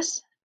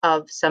analysis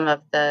of some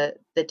of the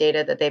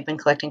data that they've been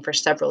collecting for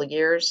several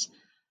years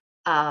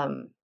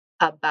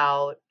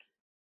about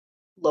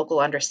local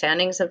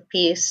understandings of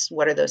peace.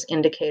 What are those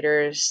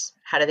indicators?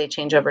 How do they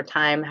change over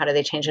time? How do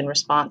they change in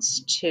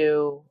response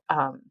to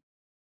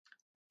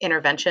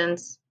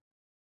interventions?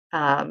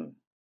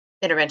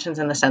 Interventions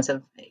in the sense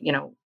of,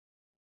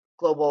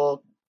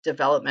 global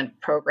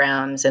development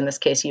programs, in this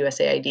case,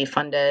 USAID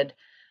funded,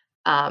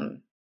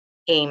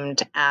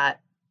 aimed at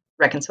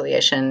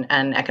reconciliation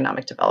and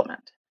economic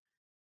development,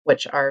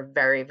 which are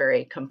very,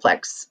 very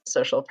complex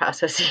social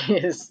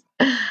processes.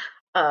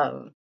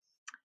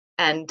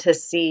 And to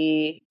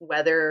see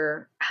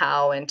whether,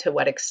 how, and to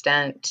what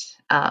extent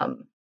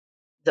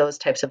those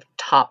types of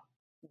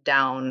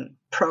top-down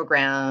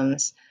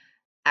programs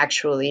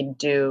actually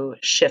do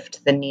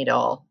shift the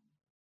needle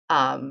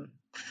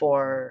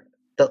for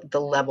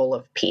the level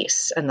of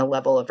peace and the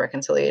level of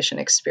reconciliation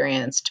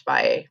experienced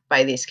by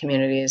these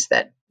communities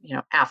that,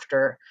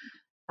 after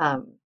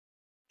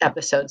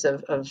episodes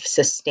of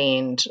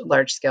sustained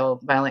large-scale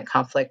violent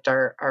conflict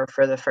are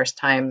for the first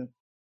time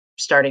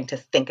starting to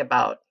think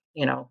about,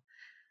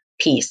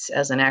 peace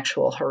as an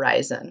actual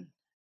horizon.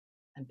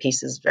 And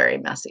peace is very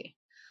messy.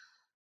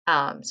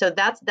 So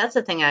that's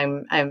the thing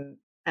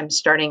I'm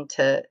starting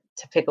to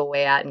pick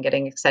away at and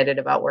getting excited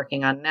about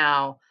working on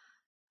now.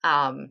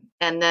 And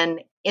then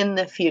in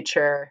the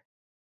future,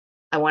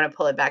 I want to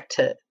pull it back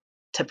to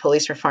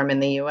police reform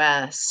in the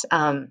U.S.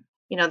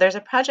 There's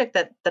a project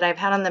that I've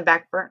had on the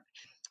back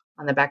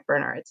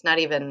burner. It's not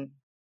even,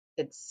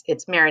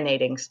 it's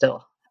marinating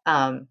still.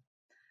 And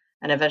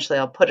eventually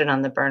I'll put it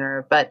on the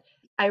burner. But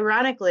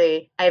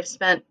ironically, I've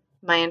spent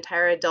my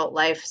entire adult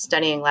life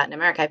studying Latin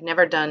America. I've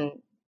never done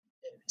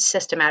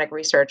systematic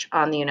research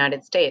on the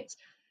United States.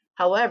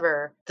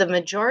 However, the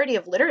majority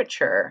of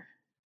literature,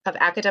 of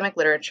academic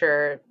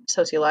literature,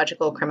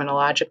 sociological,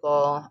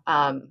 criminological,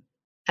 and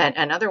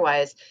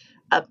otherwise,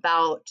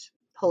 about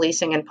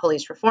policing and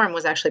police reform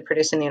was actually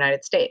produced in the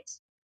United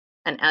States.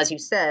 And as you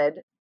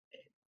said,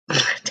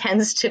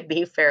 tends to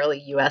be fairly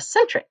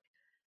US-centric.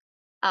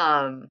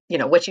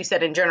 What you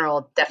said in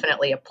general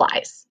definitely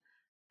applies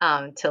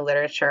to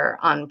literature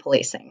on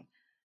policing,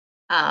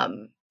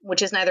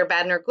 which is neither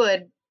bad nor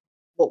good.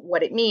 But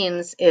what it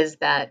means is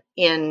that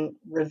in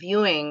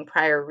reviewing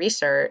prior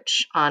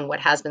research on what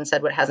has been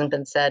said, what hasn't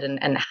been said,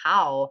 and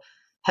how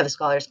have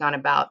scholars gone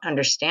about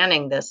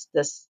understanding this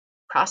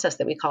process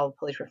that we call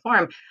police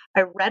reform,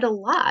 I read a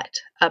lot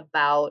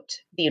about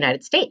the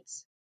United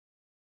States,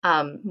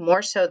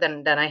 more so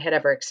than I had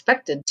ever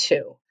expected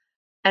to.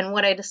 And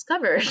what I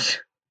discovered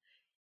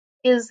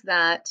is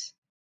that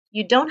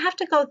you don't have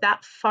to go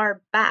that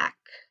far back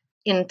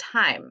in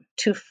time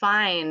to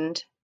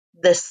find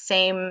the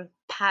same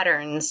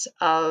patterns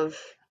of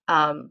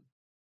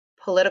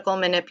political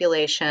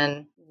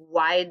manipulation,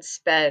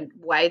 widespread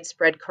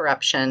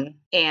corruption,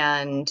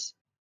 and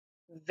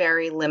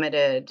very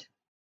limited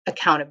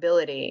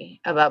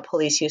accountability about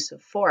police use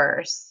of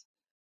force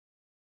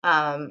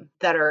that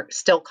are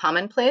still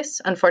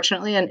commonplace,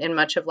 unfortunately, in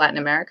much of Latin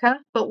America,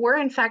 but were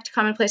in fact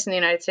commonplace in the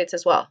United States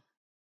as well,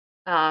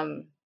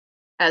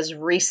 as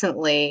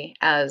recently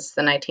as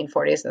the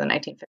 1940s and the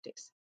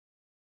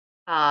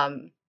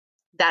 1950s.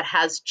 That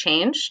has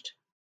changed,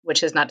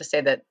 which is not to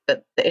say that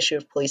the issue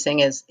of policing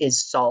is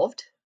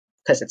solved,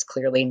 because it's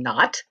clearly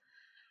not.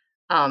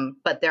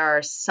 But there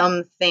are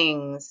some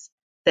things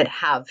that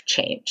have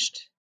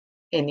changed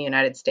in the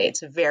United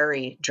States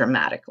very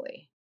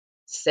dramatically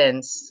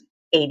since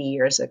 80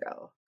 years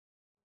ago.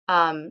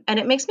 And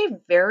it makes me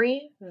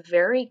very,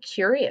 very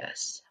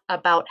curious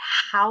about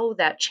how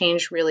that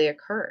change really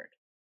occurred.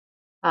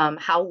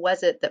 How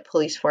was it that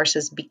police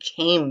forces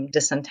became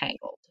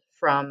disentangled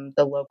from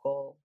the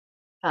local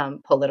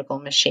political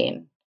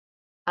machine?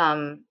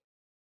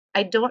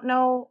 I don't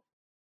know.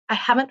 I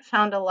haven't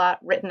found a lot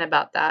written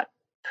about that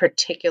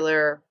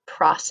particular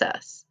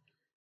process.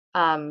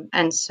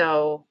 And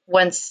so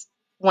once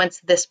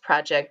this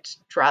project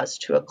draws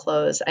to a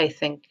close, I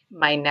think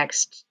my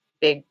next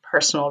big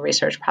personal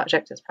research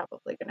project is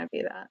probably going to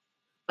be that.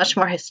 Much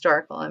more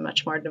historical and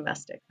much more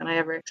domestic than I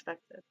ever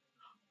expected.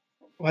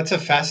 Well, that's a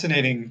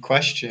fascinating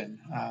question.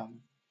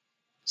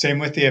 Same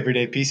with the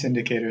Everyday Peace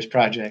Indicators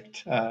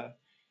project,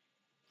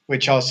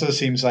 which also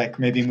seems like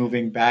maybe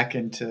moving back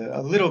into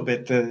a little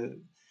bit the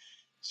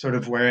sort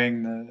of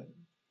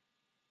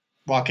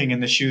walking in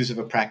the shoes of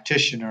a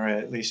practitioner, or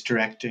at least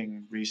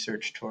directing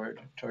research toward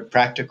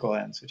practical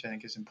ends, which I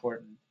think is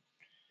important.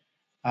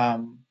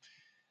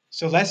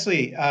 So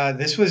Leslie,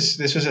 this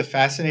was a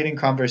fascinating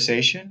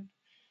conversation.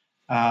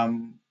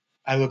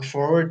 I look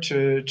forward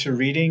to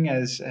reading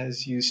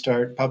as you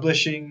start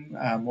publishing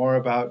more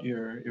about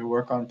your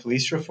work on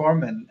police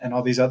reform and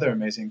all these other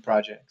amazing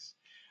projects.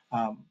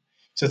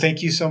 So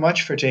thank you so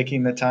much for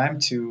taking the time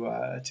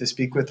to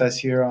speak with us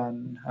here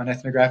on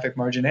Ethnographic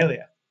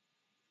Marginalia.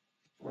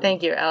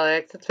 Thank you,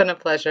 Alex. It's been a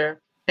pleasure.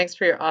 Thanks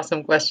for your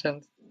awesome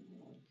questions.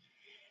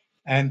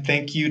 And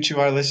thank you to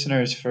our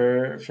listeners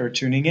for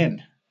tuning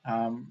in.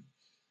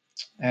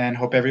 And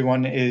hope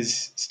everyone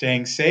is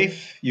staying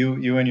safe,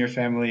 you and your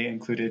family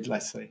included,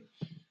 Leslie.